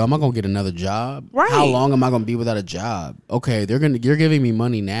 I was like, yo, am I going to get another job? Right. How long am I going to be without a job? Okay, you're giving me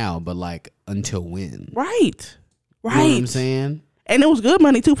money now, but like, until when? Right. You know what I'm saying? And it was good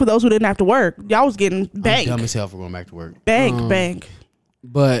money, too, for those who didn't have to work. Y'all was getting bank. I'm dumb as hell for going back to work. Bank.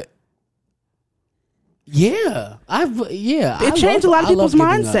 But... Yeah. It changed a lot of people's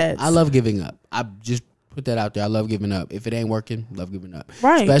mindsets. I love giving up. I just... put that out there. I love giving up. If it ain't working, love giving up.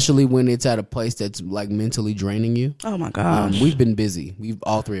 Right. Especially when it's at a place that's like mentally draining you. Oh my gosh. We've been busy.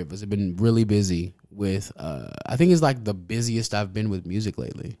 All three of us have been really busy with, I think it's like the busiest I've been with music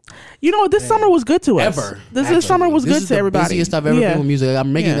lately. You know what? This summer was good to us. This summer was good to everybody. This is the busiest I've ever been with music.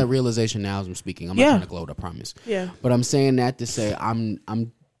 I'm making that realization now as I'm speaking. I'm not trying to gloat, I promise. Yeah. But I'm saying that to say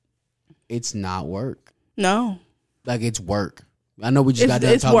it's not work. No. Like, it's work. I know we just got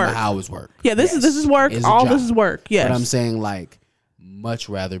done talking about how it's work. Yeah, this is work. All this is work. Yes. But I'm saying, like, much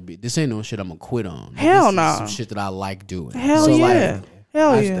rather be. This ain't no shit I'm gonna quit on. Hell no. No. Some shit that I like doing. Hell yeah.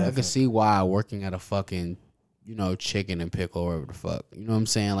 I could see why working at a fucking, chicken and pickle or whatever the fuck. You know what I'm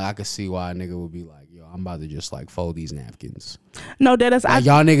saying? Like, I could see why a nigga would be like, yo, I'm about to just like fold these napkins. No, that is. Like,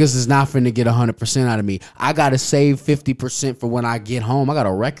 y'all niggas is not finna get 100% out of me. I gotta save 50% for when I get home. I got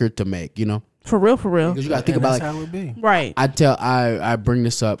a record to make. For real. Because you gotta think about how it be. Right. I bring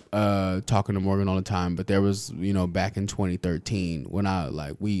this up talking to Morgan all the time, but there was, back in 2013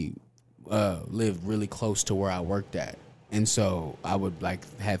 when we lived really close to where I worked at. And so I would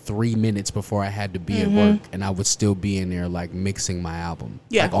had 3 minutes before I had to be at work, and I would still be in there mixing my album.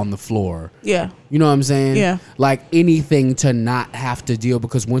 Yeah. On the floor. Yeah. You know what I'm saying? Yeah. Like anything to not have to deal,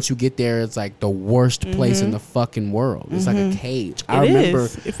 because once you get there, it's like the worst place in the fucking world. It's like a cage.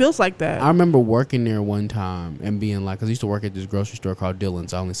 It feels like that. I remember working there one time and being like, because I used to work at this grocery store called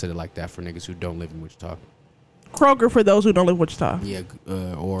Dillon's. I only said it like that for niggas who don't live in Wichita. Kroger for those who don't live in Wichita. Yeah,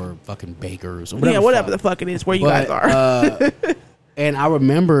 or fucking Bakers. Or whatever the fuck it is where you guys are. And I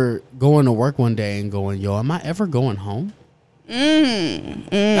remember going to work one day and going, yo, am I ever going home?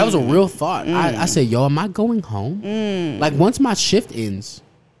 That was a real thought. I said, yo, am I going home? Like, once my shift ends,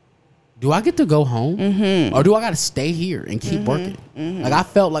 do I get to go home? Or do I got to stay here and keep working? Like, I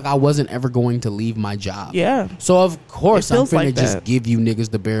felt like I wasn't ever going to leave my job. Yeah. So, of course, I'm finna like just give you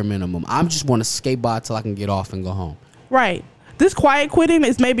niggas the bare minimum. I'm just want to skate by till I can get off and go home. Right. This quiet quitting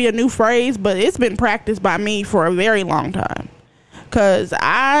is maybe a new phrase, but it's been practiced by me for a very long time. Because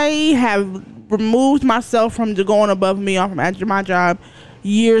I have removed myself from going above and beyond from my job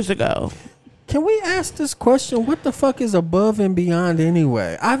years ago. Can we ask this question? What the fuck is above and beyond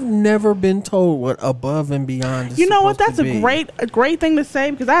anyway? I've never been told what above and beyond is. You know what? That's a great thing to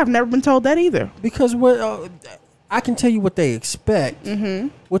say because I have never been told that either. Because what I can tell you what they expect. Mm-hmm.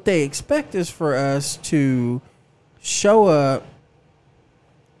 What they expect is for us to show up,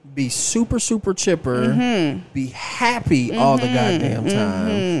 be super, super chipper, be happy all the goddamn time.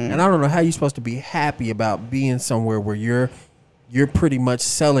 And I don't know how you're supposed to be happy about being somewhere where you're pretty much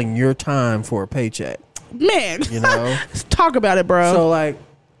selling your time for a paycheck. Man, you know? Talk about it, bro. So like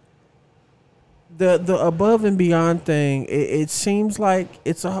the above and beyond thing, it seems like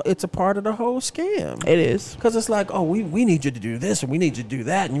it's a part of the whole scam. It is. Because it's like, oh, we need you to do this and we need you to do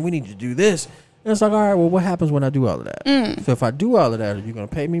that and we need you to do this. And it's like, all right, well, what happens when I do all of that? So if I do all of that, are you going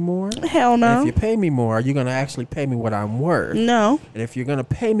to pay me more? Hell no. And if you pay me more, are you going to actually pay me what I'm worth? No. And if you're going to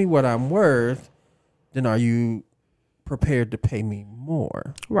pay me what I'm worth, then are you prepared to pay me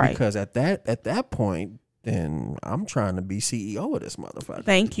more? Right. Because at that point, then I'm trying to be CEO of this motherfucker.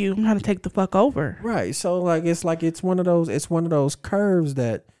 Thank you. I'm trying to take the fuck over. Right. So it's one of those curves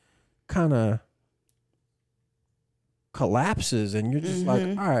that kind of collapses and you're just like,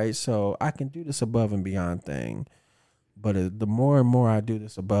 all right, so I can do this above and beyond thing, but the more and more I do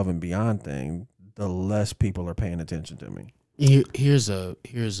this above and beyond thing, the less people are paying attention to me. Here's a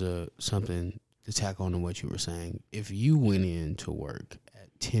something to tack on to what you were saying. If you went in to work at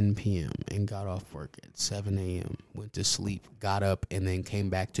 10 p.m. and got off work at 7 a.m., went to sleep, got up, and then came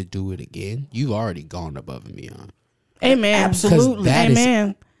back to do it again, you've already gone above and beyond. Amen. Absolutely.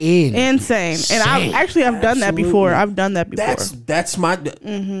 Amen. Insane. And I've done that before. I've done that before. That's my.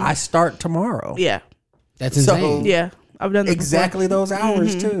 I start tomorrow. Yeah. That's insane. Yeah, I've done that exactly before. those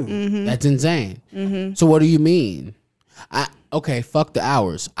hours too. That's insane. So what do you mean? Okay, fuck the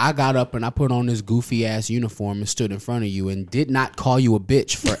hours. I got up and I put on this goofy ass uniform and stood in front of you and did not call you a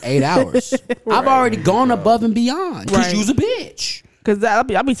bitch for 8 hours. Right. I've already gone above and beyond because you's a bitch. Because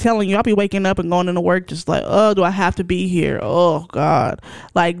I'll be telling you, I'll be waking up and going into work just like, oh, do I have to be here? Oh, God.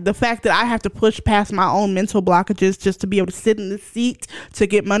 Like, the fact that I have to push past my own mental blockages just to be able to sit in the seat to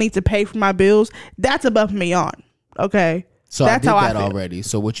get money to pay for my bills, that's above and beyond, okay? So that's I did how that I feel. already.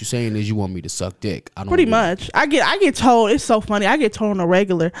 So what you're saying is you want me to suck dick. I don't Pretty much. I get told, it's so funny, I get told on a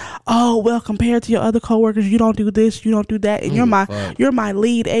regular, oh, well, compared to your other coworkers, you don't do this, you don't do that, and you're my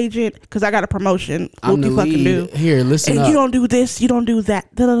lead agent because I got a promotion. I'm the lead. Here, listen and up. You don't do this, you don't do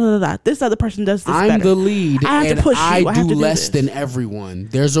that. Da, da, da, da. This other person does this I'm better. the lead, I have to push you. I have do to less this. than everyone.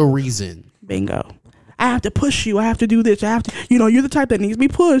 There's a reason. Bingo. I have to push you. I have to do this. I have to, you're the type that needs to be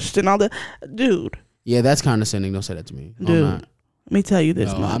pushed and all that. Dude. Yeah, that's condescending. Don't say that to me. Dude. I'm not. Let me tell you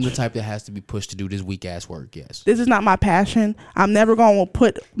this much. I'm the type that has to be pushed to do this weak ass work. Yes. This is not my passion. I'm never going to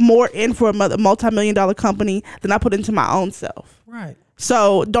put more in for a multi-million-dollar company than I put into my own self. Right.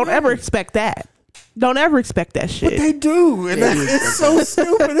 So don't ever expect that. Don't ever expect that shit. But they do. And it's so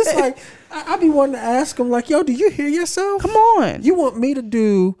stupid. It's like, I be wanting to ask them like, yo, do you hear yourself? Come on. You want me to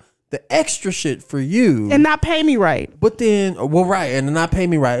do the extra shit for you and not pay me right. But then, and not pay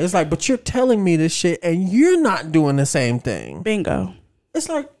me right. It's like, but you're telling me this shit and you're not doing the same thing. Bingo. It's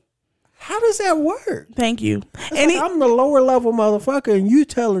like, how does that work? Thank you. And I'm the lower level motherfucker and you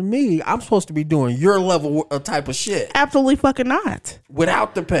telling me I'm supposed to be doing your level type of shit. Absolutely fucking not.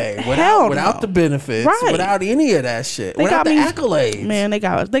 Without the pay, without the benefits, without any of that shit, without the accolades. Man, they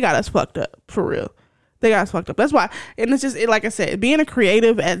got us fucked up, for real. They got us fucked up. That's why, and it's just, like I said, being a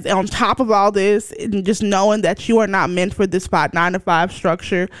creative on top of all this and just knowing that you are not meant for this 9-to-5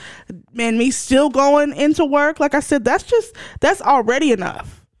 structure, man, me still going into work, like I said, that's already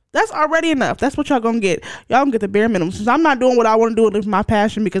enough. That's already enough. That's what y'all gonna get. Y'all gonna get the bare minimum. Since I'm not doing what I want to do and live my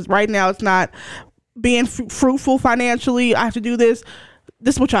passion, because right now it's not being fruitful financially, I have to do this.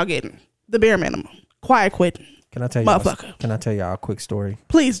 This is what y'all getting. The bare minimum. Quiet quitting. Can I tell y'all a quick story?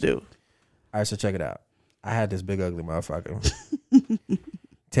 Please do. All right, so check it out. I had this big ugly motherfucker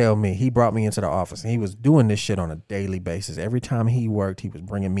tell me, he brought me into the office and he was doing this shit on a daily basis. Every time he worked, he was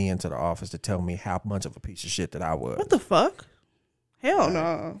bringing me into the office to tell me how much of a piece of shit that I was. What the fuck? Hell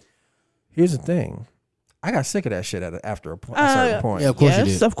no. Here's the thing. I got sick of that shit after a certain point. Yeah, of course you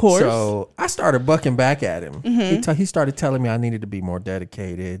did. Of course. So I started bucking back at him. Mm-hmm. He started telling me I needed to be more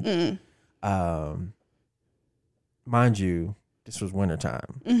dedicated. Mind you, this was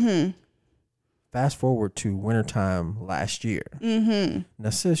wintertime. Mm-hmm. Fast forward to wintertime last year. Mm-hmm. Now,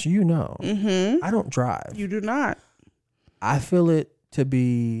 sis, I don't drive. You do not. I feel it to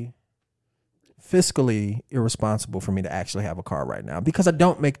be fiscally irresponsible for me to actually have a car right now because I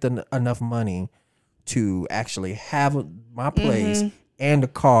don't make enough money to actually have my place and a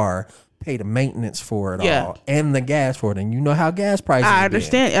car pay the maintenance for it all and the gas for it. And you know how gas prices I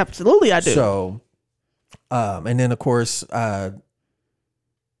understand. Absolutely, I do. So, and then, of course,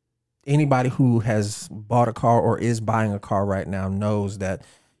 anybody who has bought a car or is buying a car right now knows that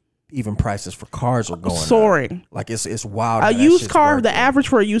even prices for cars are going soaring. Up. Like it's wild. A used car, the average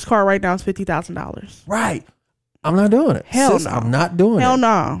for a used car right now is $50,000. Right. I'm not doing it. Hell no. I'm not doing it. Hell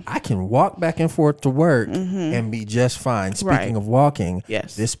no. I can walk back and forth to work and be just fine. Speaking of walking,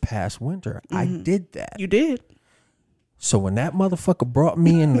 this past winter, I did that. You did. So when that motherfucker brought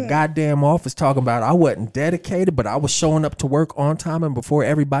me in the goddamn office talking about I wasn't dedicated, but I was showing up to work on time and before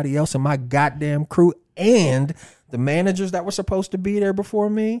everybody else in my goddamn crew and the managers that were supposed to be there before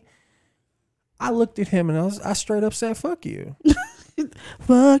me, I looked at him and I straight up said, fuck you.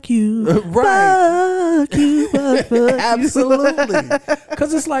 Fuck you. Right. Fuck you. Fuck Absolutely.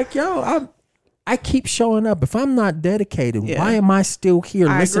 Because it's like, yo, I keep showing up. If I'm not dedicated, why am I still here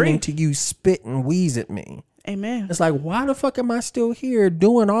listening to you spit and wheeze at me? Amen. It's like, why the fuck am I still here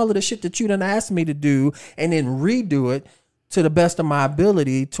doing all of the shit that you done asked me to do and then redo it to the best of my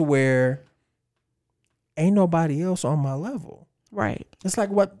ability to where ain't nobody else on my level? Right. It's like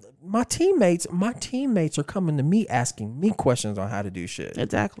what my teammates are coming to me asking me questions on how to do shit.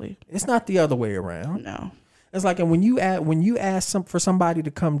 Exactly. It's not the other way around. No. It's like, and when you ask for somebody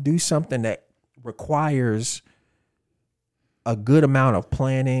to come do something that requires a good amount of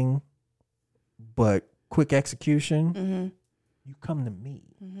planning, but quick execution, you come to me.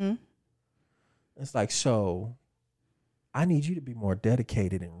 It's like, so I need you to be more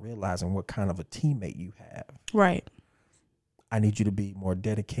dedicated in realizing what kind of a teammate you have. Right. I need you to be more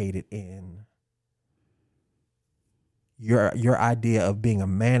dedicated in your idea of being a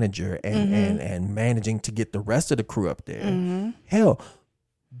manager and managing to get the rest of the crew up there. Hell,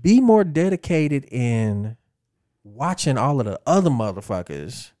 be more dedicated in watching all of the other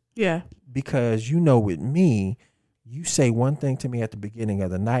motherfuckers. Yeah. Because you know, with me, you say one thing to me at the beginning of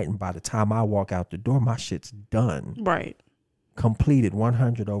the night, and by the time I walk out the door, my shit's done. Right. Completed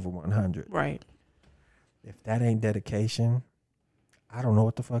 100 over 100. Right. If that ain't dedication, I don't know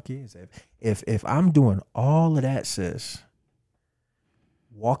what the fuck is. If I'm doing all of that, sis,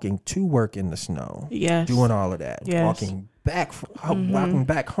 walking to work in the snow, doing all of that, walking back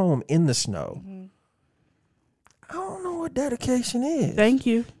home in the snow, I don't know what dedication is. Thank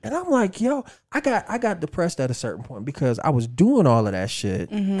you. And I'm like, yo, I got depressed at a certain point because I was doing all of that shit,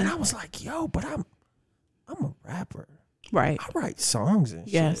 and I was like, yo, but I'm a rapper, right? I write songs and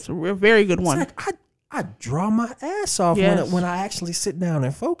shit. Yes, a very good one. It's like I draw my ass off when I actually sit down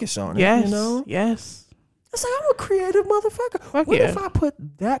and focus on it. Yes, you know? Yes. It's like, I'm a creative motherfucker. What if I put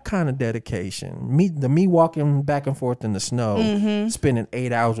that kind of dedication, me walking back and forth in the snow, spending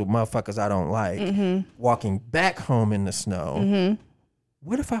 8 hours with motherfuckers I don't like, walking back home in the snow,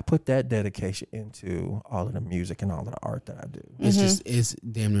 what if I put that dedication into all of the music and all of the art that I do? It's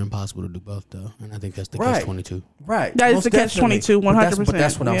damn near impossible to do both, though. And I think that's the catch-22. Right. That is the catch-22, 100%. But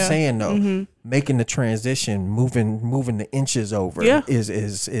that's what I'm saying, though. Making the transition, moving the inches over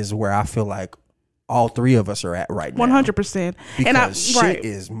is where I feel like all three of us are at right now. 100%. Because shit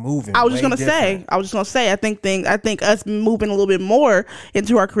is moving. I was just gonna say. I think us moving a little bit more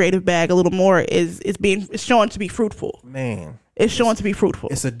into our creative bag a little more is showing to be fruitful. Man, it's showing to be fruitful.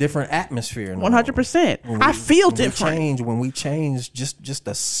 It's a different atmosphere. 100%. I feel different when we change just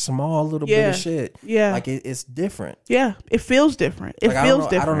a small little bit of shit. Yeah, like it's different. Yeah, it feels different. It feels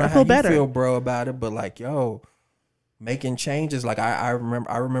different. I don't know how you feel, bro, about it, but like, yo, making changes. Like I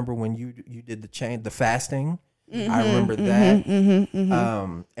remember when you did the fasting. I remember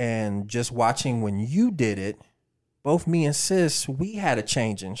that. And just watching when you did it, both me and sis, we had a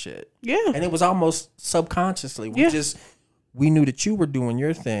change in shit. Yeah. And it was almost subconsciously. We knew that you were doing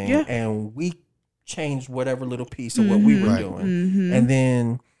your thing, and we changed whatever little piece of what we were doing. And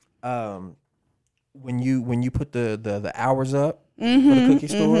then when you put the hours up for the cookie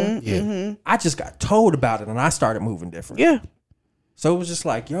store, I just got told about it, and I started moving different. Yeah. So it was just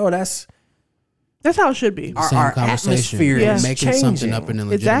like, yo, that's how it should be. Our atmosphere is making changing. something up and then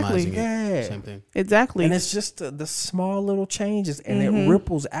legitimizing it. Same thing. Exactly. And it's just the small little changes, and it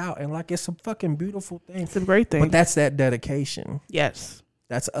ripples out, and like it's a fucking beautiful thing. It's a great thing. But that's that dedication. Yes.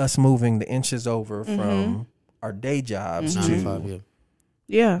 That's us moving the inches over from our day jobs to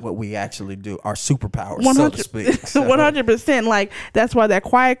what we actually do, our superpowers, so to speak. 100%. Like that's why that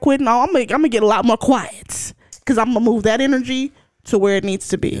quiet quitting. I'm gonna get a lot more quiet because I'm gonna move that energy to where it needs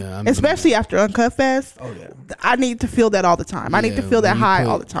to be, especially after Uncut Fest. Oh yeah, I need to feel that all the time. I need to feel that high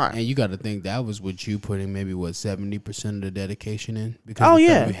all the time. And you got to think that was what you putting maybe 70% of the dedication in because we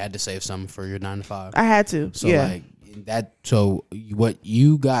had to save something for your 9 to 5. I had to. So like So what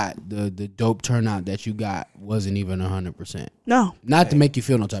you got, the dope turnout that you got wasn't even 100%. No, not to make you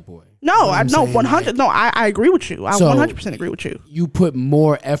feel no type of way. No, I know 100. No, I agree with you. I 100% agree with you. You put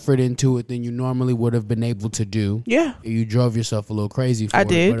more effort into it than you normally would have been able to do. Yeah, you drove yourself a little crazy for it,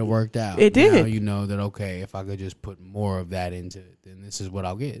 but it worked out. It did. Now you know that if I could just put more of that into it, then this is what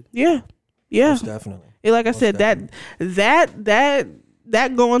I'll get. Yeah, most definitely. Like I said, that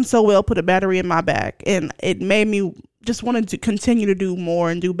going so well put a battery in my back, and it made me just wanted to continue to do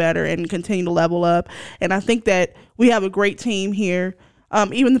more and do better and continue to level up. And I think that we have a great team here.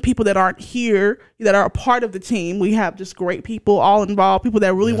 Even the people that aren't here, that are a part of the team, we have just great people all involved, people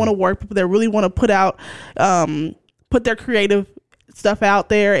that really want to work, people that really want to put their creative stuff out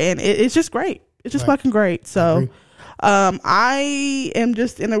there. And it's just great. It's just fucking great. So I am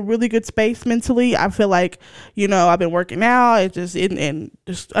just in a really good space mentally. I feel like, I've been working out. It just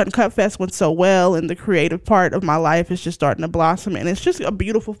Uncut Fest went so well, and the creative part of my life is just starting to blossom, and it's just a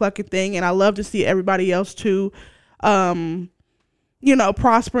beautiful fucking thing. And I love to see everybody else too,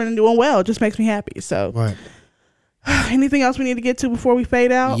 prospering and doing well. It just makes me happy. So anything else we need to get to before we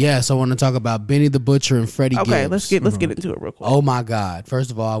fade out? Yes, I want to talk about Benny the Butcher and Freddie Gibbs. Okay, let's get into it real quick. Oh my God.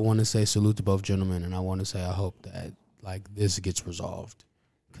 First of all, I want to say salute to both gentlemen, and I want to say I hope that this gets resolved,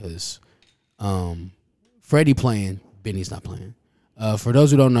 because Freddie playing, Benny's not playing. For those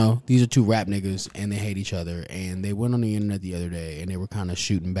who don't know, these are two rap niggas, and they hate each other, and they went on the internet the other day, and they were kind of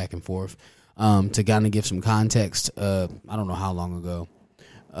shooting back and forth. To kind of give some context, I don't know how long ago,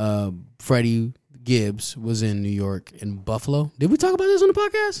 Freddie Gibbs was in New York and Buffalo. Did we talk about this on the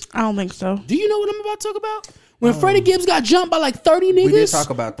podcast? I don't think so. Do you know what I'm about to talk about? When Freddie Gibbs got jumped by like 30 niggas? We did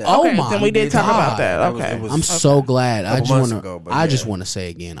talk about that. Oh, okay, my then we did talk about that. Okay. I'm so glad. I just want to say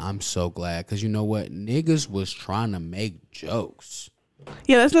again, I'm so glad, because you know what? Niggas was trying to make jokes.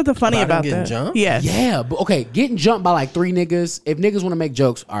 Yeah, there's nothing funny about that. Jumped? Yes. Yeah, but okay, getting jumped by like 3 niggas. If niggas want to make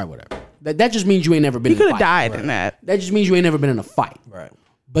jokes, all right, whatever. That just means you ain't never been in a fight. You could have died in that. That just means you ain't never been in a fight. Right.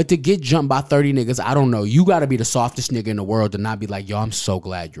 But to get jumped by 30 niggas, I don't know. You got to be the softest nigga in the world to not be like, yo, I'm so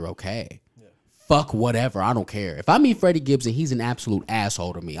glad you're okay. Yeah. Fuck whatever. I don't care. If I meet Freddie Gibbs and he's an absolute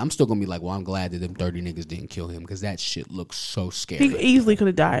asshole to me, I'm still going to be like, well, I'm glad that them 30 niggas didn't kill him, because that shit looks so scary. He easily could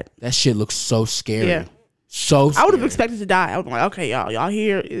have died. That shit looks so scary. Yeah. So scary. I would have expected to die. I was like, okay, y'all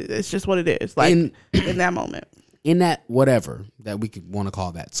here. It's just what it is. Like, in that moment. In that whatever that we could want to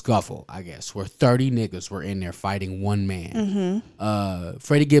call that scuffle, I guess, where 30 niggas were in there fighting one man.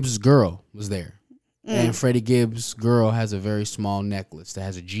 Freddie Gibbs' girl was there. And Freddie Gibbs' girl has a very small necklace that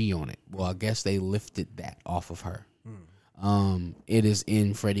has a G on it. Well, I guess they lifted that off of her. It is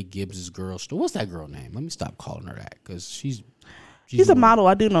in Freddie Gibbs' girl's store. What's that girl name? Let me stop calling her that, because she's a model.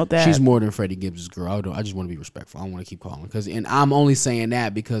 I do know that. She's more than Freddie Gibbs' girl. I just want to be respectful. I don't want to keep calling, and I'm only saying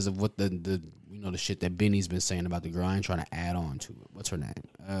that because of what the shit that Benny's been saying about the girl. I ain't trying to add on to it. What's her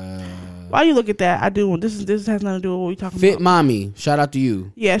name? While you look at that, I do. This has nothing to do with what we talking Fit about. Mommy. Shout out to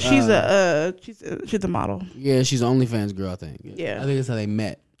you. Yeah, she's she's a model. Yeah, she's an OnlyFans girl, I think. Yeah, I think that's how they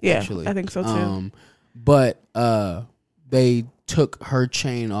met. Yeah, actually. I think so too. But they took her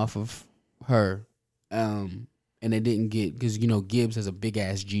chain off of her, and they didn't get, because Gibbs has a big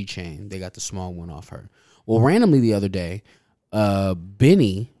ass G chain. They got the small one off her. Well, randomly the other day,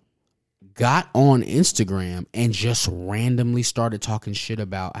 Benny got on Instagram and just randomly started talking shit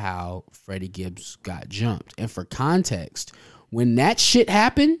about how Freddie Gibbs got jumped. And for context, when that shit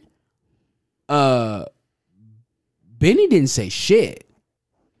happened, Benny didn't say shit.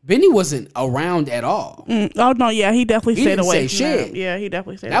 Benny wasn't around at all. Oh no, yeah, he definitely stayed away. Say shit. Yeah, he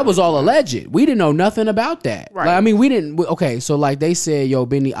definitely stayed. That was all alleged. We didn't know nothing about that. Right. Like, I mean, we didn't. Okay, so like they said, yo,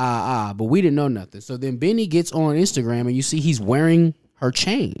 Benny, but we didn't know nothing. So then Benny gets on Instagram and you see he's wearing her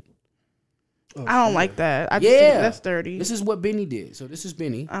chain. Oh, I don't like that. I just think that's dirty. This is what Benny did. So this is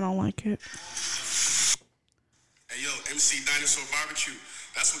Benny. I don't like it. Hey, yo, MC Dinosaur Barbecue.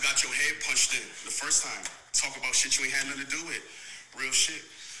 That's what got your head punched in the first time. Talk about shit you ain't had nothing to do with. Real shit.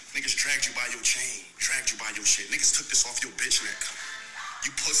 Niggas dragged you by your chain. Dragged you by your shit. Niggas took this off your bitch neck.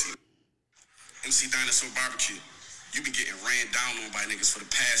 You pussy. MC Dinosaur Barbecue. You been getting ran down on by niggas for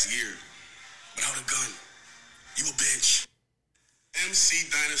the past year. Without a gun. You a bitch. MC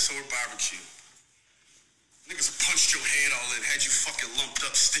Dinosaur Barbecue. Niggas punched your head all in, had you fucking lumped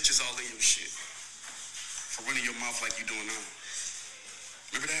up, stitches all in your shit. For running your mouth like you doing now.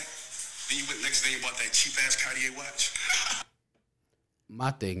 Remember that? Then you went next day and bought that cheap ass Cartier watch.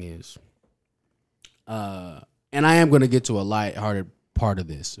 My thing is, and I am going to get to a lighthearted part of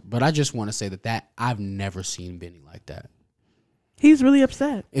this, but I just want to say that I've never seen Benny like that. He's really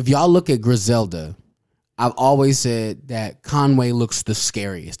upset. If y'all look at Griselda, I've always said that Conway looks the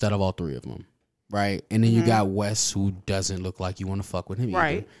scariest out of all three of them. right? And then you got Wes, who doesn't look like you want to fuck with him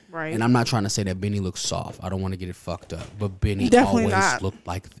either. Right. And I'm not trying to say that Benny looks soft. I don't want to get it fucked up. But Benny Definitely always not. looked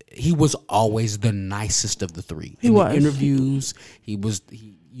like he was always the nicest of the three. He In was. the interviews, he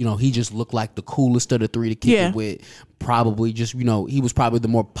just looked like the coolest of the three to kick it with. Probably just, he was probably the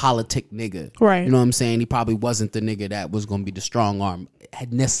more politic nigga. Right. You know what I'm saying? He probably wasn't the nigga that was going to be the strong arm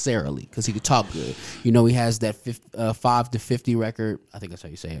necessarily because he could talk good. He has that 5 to 50 record. I think that's how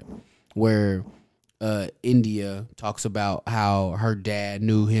you say it. Where India talks about how her dad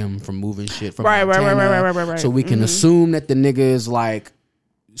knew him from moving shit from Montana. Right. So we can assume that the nigga is like,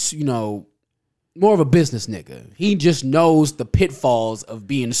 more of a business nigga. He just knows the pitfalls of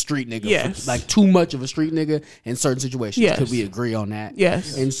being a street nigga. Yes. Like too much of a street nigga in certain situations. Yes. Could we agree on that?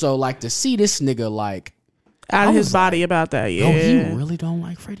 Yes. And so like to see this nigga like out of his body about that. Yeah. No, he really don't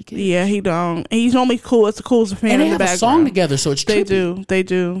like Freddie Gibbs. Yeah, he don't. He's only cool. It's the coolest fan And they in the have background. a song together, so it's trippy. They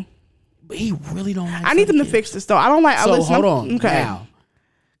do. But he really don't like I need them to Gibbs. fix this though. I don't like. So listen, hold on. Okay. Now,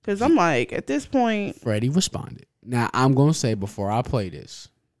 because I'm like at this point. Freddie responded. Now I'm gonna say before I play this,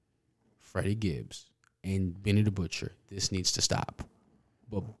 Freddie Gibbs and Benny the Butcher, this needs to stop.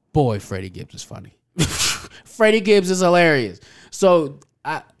 But boy, Freddie Gibbs is funny. Freddie Gibbs is hilarious. So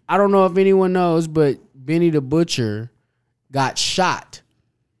I don't know if anyone knows, but Benny the Butcher got shot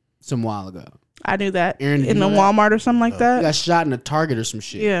some while ago. I knew that Aaron, in the Walmart or something like He that. got shot in a Target or some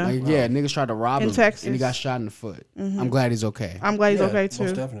shit. Yeah. Niggas tried to rob In him Texas. and he got shot in the foot. I'm glad he's okay. I'm glad he's okay too.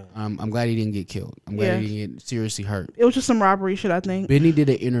 Most definitely. I'm glad he didn't get killed. I'm glad he didn't get seriously hurt. It was just some robbery shit, I think. Benny did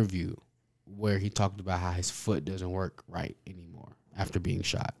an interview where he talked about how his foot doesn't work right anymore after being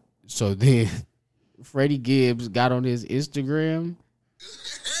shot. So then Freddie Gibbs got on his Instagram.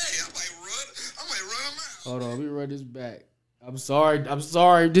 Hey, I might run him out. Hold on, let me run this back. I'm sorry.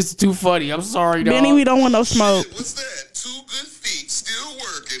 This is too funny. I'm sorry, dog. Benny, we don't want no smoke. Shit, what's that? 2 good feet still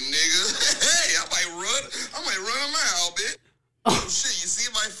working, nigga. Hey, I might run him out, bitch. Oh shit, you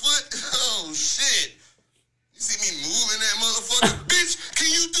see my foot? Oh shit. You see me moving that motherfucker? Bitch, can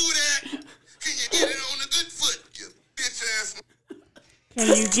you do that? Can you get it on the good foot? You bitch ass. Can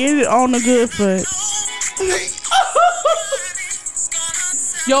you get it on the good foot? Hey.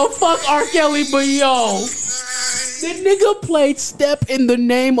 Yo, fuck R. Kelly, but yo. The nigga played Step in the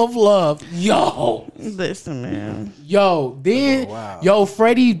Name of Love. Yo. Listen, man. Yo, then,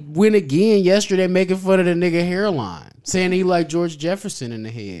 Freddie went again yesterday making fun of the nigga hairline. Saying he like George Jefferson in the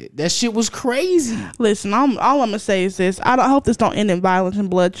head. That shit was crazy. Listen, all I'm going to say is this. I hope this don't end in violence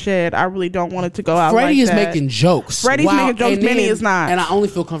and bloodshed. I really don't want it to go out Freddie like is that. making jokes. Freddie's making jokes. And Benny then- is not. And I only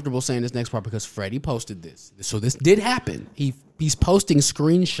feel comfortable saying this next part because Freddie posted this. So this did happen. He's posting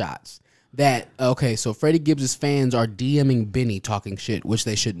screenshots that, okay, so Freddie Gibbs' fans are DMing Benny talking shit, which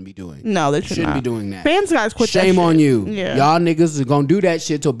they shouldn't be doing. No, they shouldn't be doing that. Fans guys quit that Shame shit. on you. Yeah. Y'all niggas are gonna do that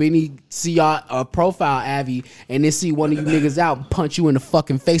shit till Benny see y'all profile Abby and then see one of you niggas out and punch you in the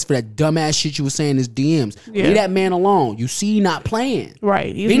fucking face for that dumbass shit you was saying in his DMs. Yeah. Leave that man alone. You see he not playing.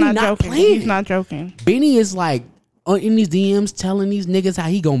 Right. He's Benny not joking. playing. He's not joking. Benny is like in these DMs telling these niggas how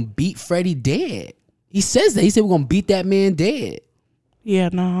he gonna beat Freddie dead. He says that. He said we're gonna beat that man dead. Yeah,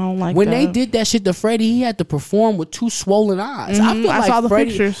 no, I don't like When that. they did that shit to Freddie, he had to perform with 2 swollen eyes. I saw the Freddie,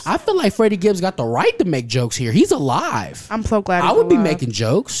 pictures. I feel like Freddie Gibbs got the right to make jokes here. He's alive. I'm so glad I he's would be alive. making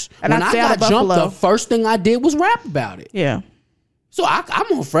jokes. And when I'd I stay out got of jumped, Buffalo. the first thing I did was rap about it. Yeah. So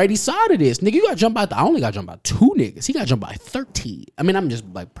I'm on Freddie's side of this. Nigga, you got jumped by, I only got jumped by 2 niggas. He got jumped by 13. I mean, I'm just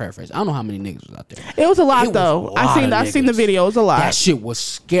like paraphrasing. I don't know how many niggas was out there. It was a lot, It was though. a lot I of seen the niggas. video. It was a lot. That shit was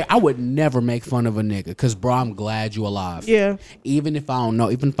scary. I would never make fun of a nigga because, bro, I'm glad you alive. Yeah. Even if I don't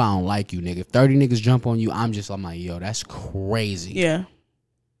know, even if I don't like you, nigga. If 30 niggas jump on you, I'm like, yo, that's crazy. Yeah.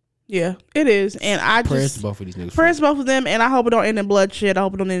 Yeah, it is. And I Prayers just to both of these niggas. prayers to both of them, and I hope it don't end in bloodshed. I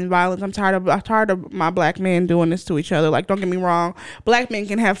hope it don't end in violence. I'm tired of my black men doing this to each other. Like, don't get me wrong, black men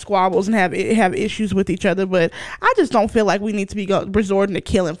can have squabbles and have issues with each other, but I just don't feel like we need to be resorting to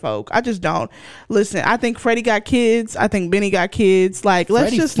killing folk. I just don't. Listen, I think Freddie got kids. I think Benny got kids. Like, let's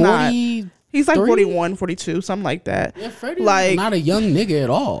Freddie just not. 40, He's like 3? 41, 42, something like that. Yeah, Freddie's like, not a young nigga at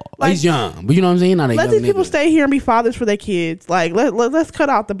all. Like, he's young, but you know what I'm saying? Not a let young these nigga. people stay here and be fathers for their kids. Like, let's cut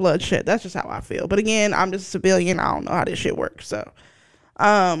out the bloodshed. That's just how I feel. But again, I'm just a civilian. I don't know how this shit works. So,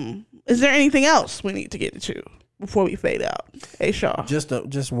 is there anything else we need to get into before we fade out? Hey, Shaw.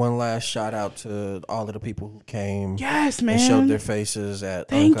 Just one last shout out to all of the people who came. Yes, man. And showed their faces at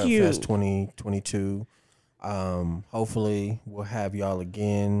Thank Uncut you. Fest 2022. Hopefully we'll have y'all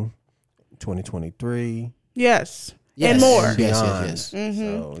again 2023. Yes. Yes. And more. Yes. Mm-hmm.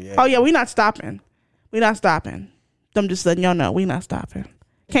 So, yeah. Oh, yeah, we not stopping. We not stopping. I'm just letting y'all know we not stopping.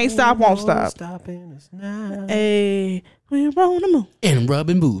 Can't stop, won't stop. Stopping us now. Hey, we're on the move. And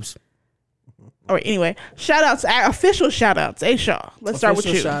rubbing boobs. All right, anyway, official shout outs. A Shaw. Let's start with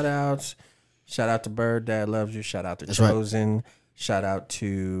you. Shout outs. Shout out to Bird Dad Loves You. Shout out to Chosen. Right. Shout out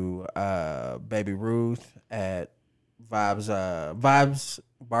to Baby Ruth at Vibes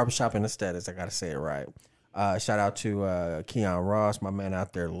Barbershop and Aesthetics. I gotta say it right. Shout out to Keon Ross, my man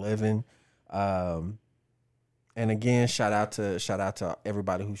out there living. And again, shout out to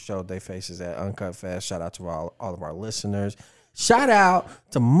everybody who showed their faces at Uncut Fest. Shout out to all of our listeners. Shout out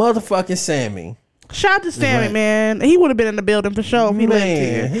to motherfucking Sammy. Shout out to Sammy, man. He would have been in the building for sure if he lived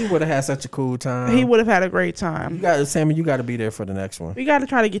here. He would have had such a cool time. He would have had a great time. Sammy, you got to be there for the next one. We got to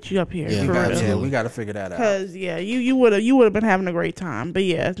try to get you up here. Yeah, we got to figure that out. Because you would have been having a great time. But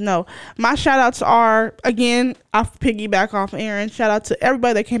yeah, no, my shout outs are, again, I'll piggyback off Aaron. Shout out to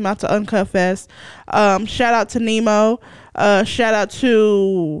everybody that came out to Uncut Fest. Shout out to Nemo. Shout out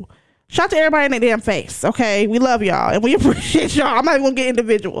to everybody in their damn face, okay? We love y'all, and we appreciate y'all. I'm not even going to get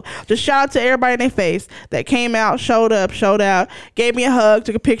individual. Just shout out to everybody in their face that came out, showed up, showed out, gave me a hug,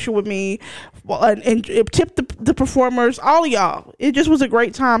 took a picture with me, and tipped the performers, all of y'all. It just was a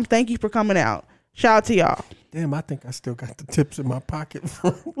great time. Thank you for coming out. Shout out to y'all. Damn, I think I still got the tips in my pocket.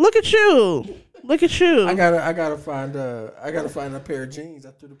 Look at you. Look at you. I gotta find a pair of jeans.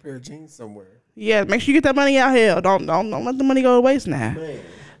 I threw the pair of jeans somewhere. Yeah, make sure you get that money out here. Don't let the money go to waste now. Man.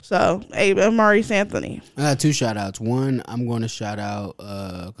 So, hey, Maurice Anthony. I got 2 shout outs. One, I'm going to shout out,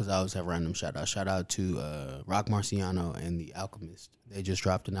 because I always have random shout outs. Shout out to Rock Marciano and The Alchemist. They just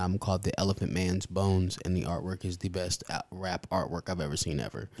dropped an album called The Elephant Man's Bones, and the artwork is the best rap artwork I've ever seen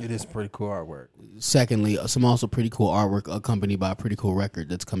ever. It is pretty cool artwork. Secondly, some also pretty cool artwork accompanied by a pretty cool record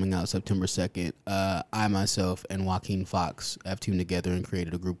that's coming out September 2nd. I, myself, and Joaquin Fox have teamed together and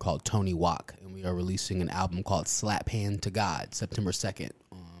created a group called Tony Walk, and we are releasing an album called Slap Hand to God September 2nd.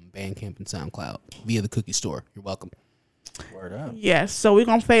 Bandcamp and SoundCloud via the Cookie Store. You're welcome. Word up. Yes, so we're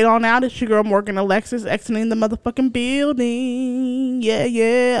gonna fade on out. It's your girl Morgan Alexis exiting the motherfucking building.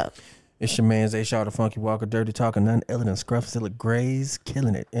 Yeah. It's your man Zay Shaw, the Funky Walker, Dirty Talker, none other than Scruffzilla Grays,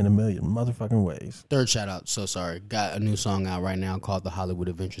 killing it in a million motherfucking ways. Third shout out, so sorry. Got a new song out right now called The Hollywood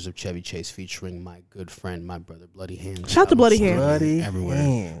Adventures of Chevy Chase, featuring my good friend, my brother, Bloody Hands. Shout out to Bloody Hands. Bloody everywhere.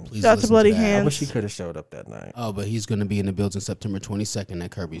 Hands. Please shout out to Bloody Hands. I wish he could have showed up that night. Oh, but he's going to be in the building September 22nd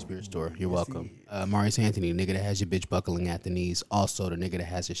at Kirby's Beer Store. You're welcome. Maurice Anthony, the nigga that has your bitch buckling at the knees. Also, the nigga that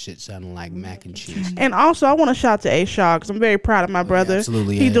has his shit sounding like mac and cheese. And also, I want to shout out to A Shaw because I'm very proud of my brother. Yeah,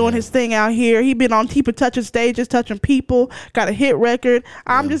 absolutely. He's doing his thing out here. He been on Teepa touching stages, touching people, got a hit record.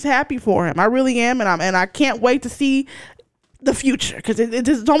 I'm just happy for him. I really am, and I can't wait to see the future because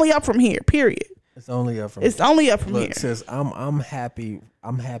it's only up from here. Period. It's only up from. It's only up from here. Sis, I'm happy.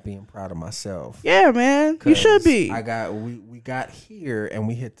 I'm happy and proud of myself. Yeah, man, you should be. We got here and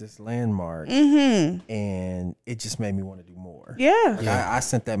we hit this landmark, and it just made me want to do more. Yeah, I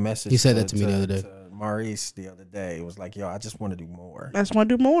sent that message. He said that to me the other day. Maurice the other day. It was like, yo, I just want to do more. I just want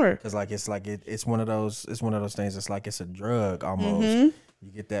to do more. Because it's one of those things. It's like it's a drug almost.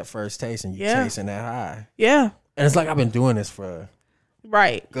 You get that first taste and you're chasing that high. Yeah. And it's like I've been doing this for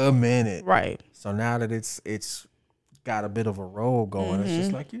a good minute. Right. So now that it's got a bit of a roll going, it's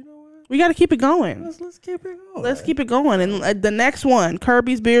just like, you know what? We got to keep it going. Let's keep it going. Let's keep it going. And the next one,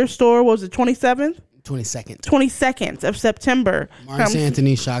 Kirby's Beer Store, was it 27th? 22nd of September. Maurice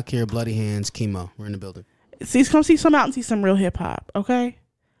Anthony, Shakir, Bloody Hands, Chemo. We're in the building. Come see some out and see some real hip hop, okay?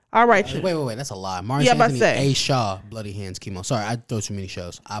 All right. Wait. That's a lie. Maurice Anthony, A Shaw, Bloody Hands, Chemo. Sorry, I throw too many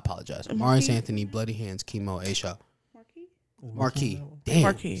shows. I apologize. Maurice Anthony, Bloody Hands, Chemo, A Shaw. Marquis. Damn.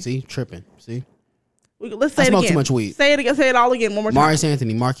 Marquis. See? Tripping. See? Let's say it again. I smoke too much weed. Say it again. Say it all again one more time. Maurice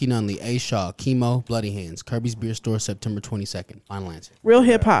Anthony, Marquis Nunley, A Shaw, Chemo, Bloody Hands, Kirby's Beer Store, September 22nd. Final answer. Real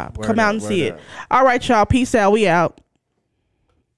hip hop. Come out and see it. All right, y'all. Peace out. We out.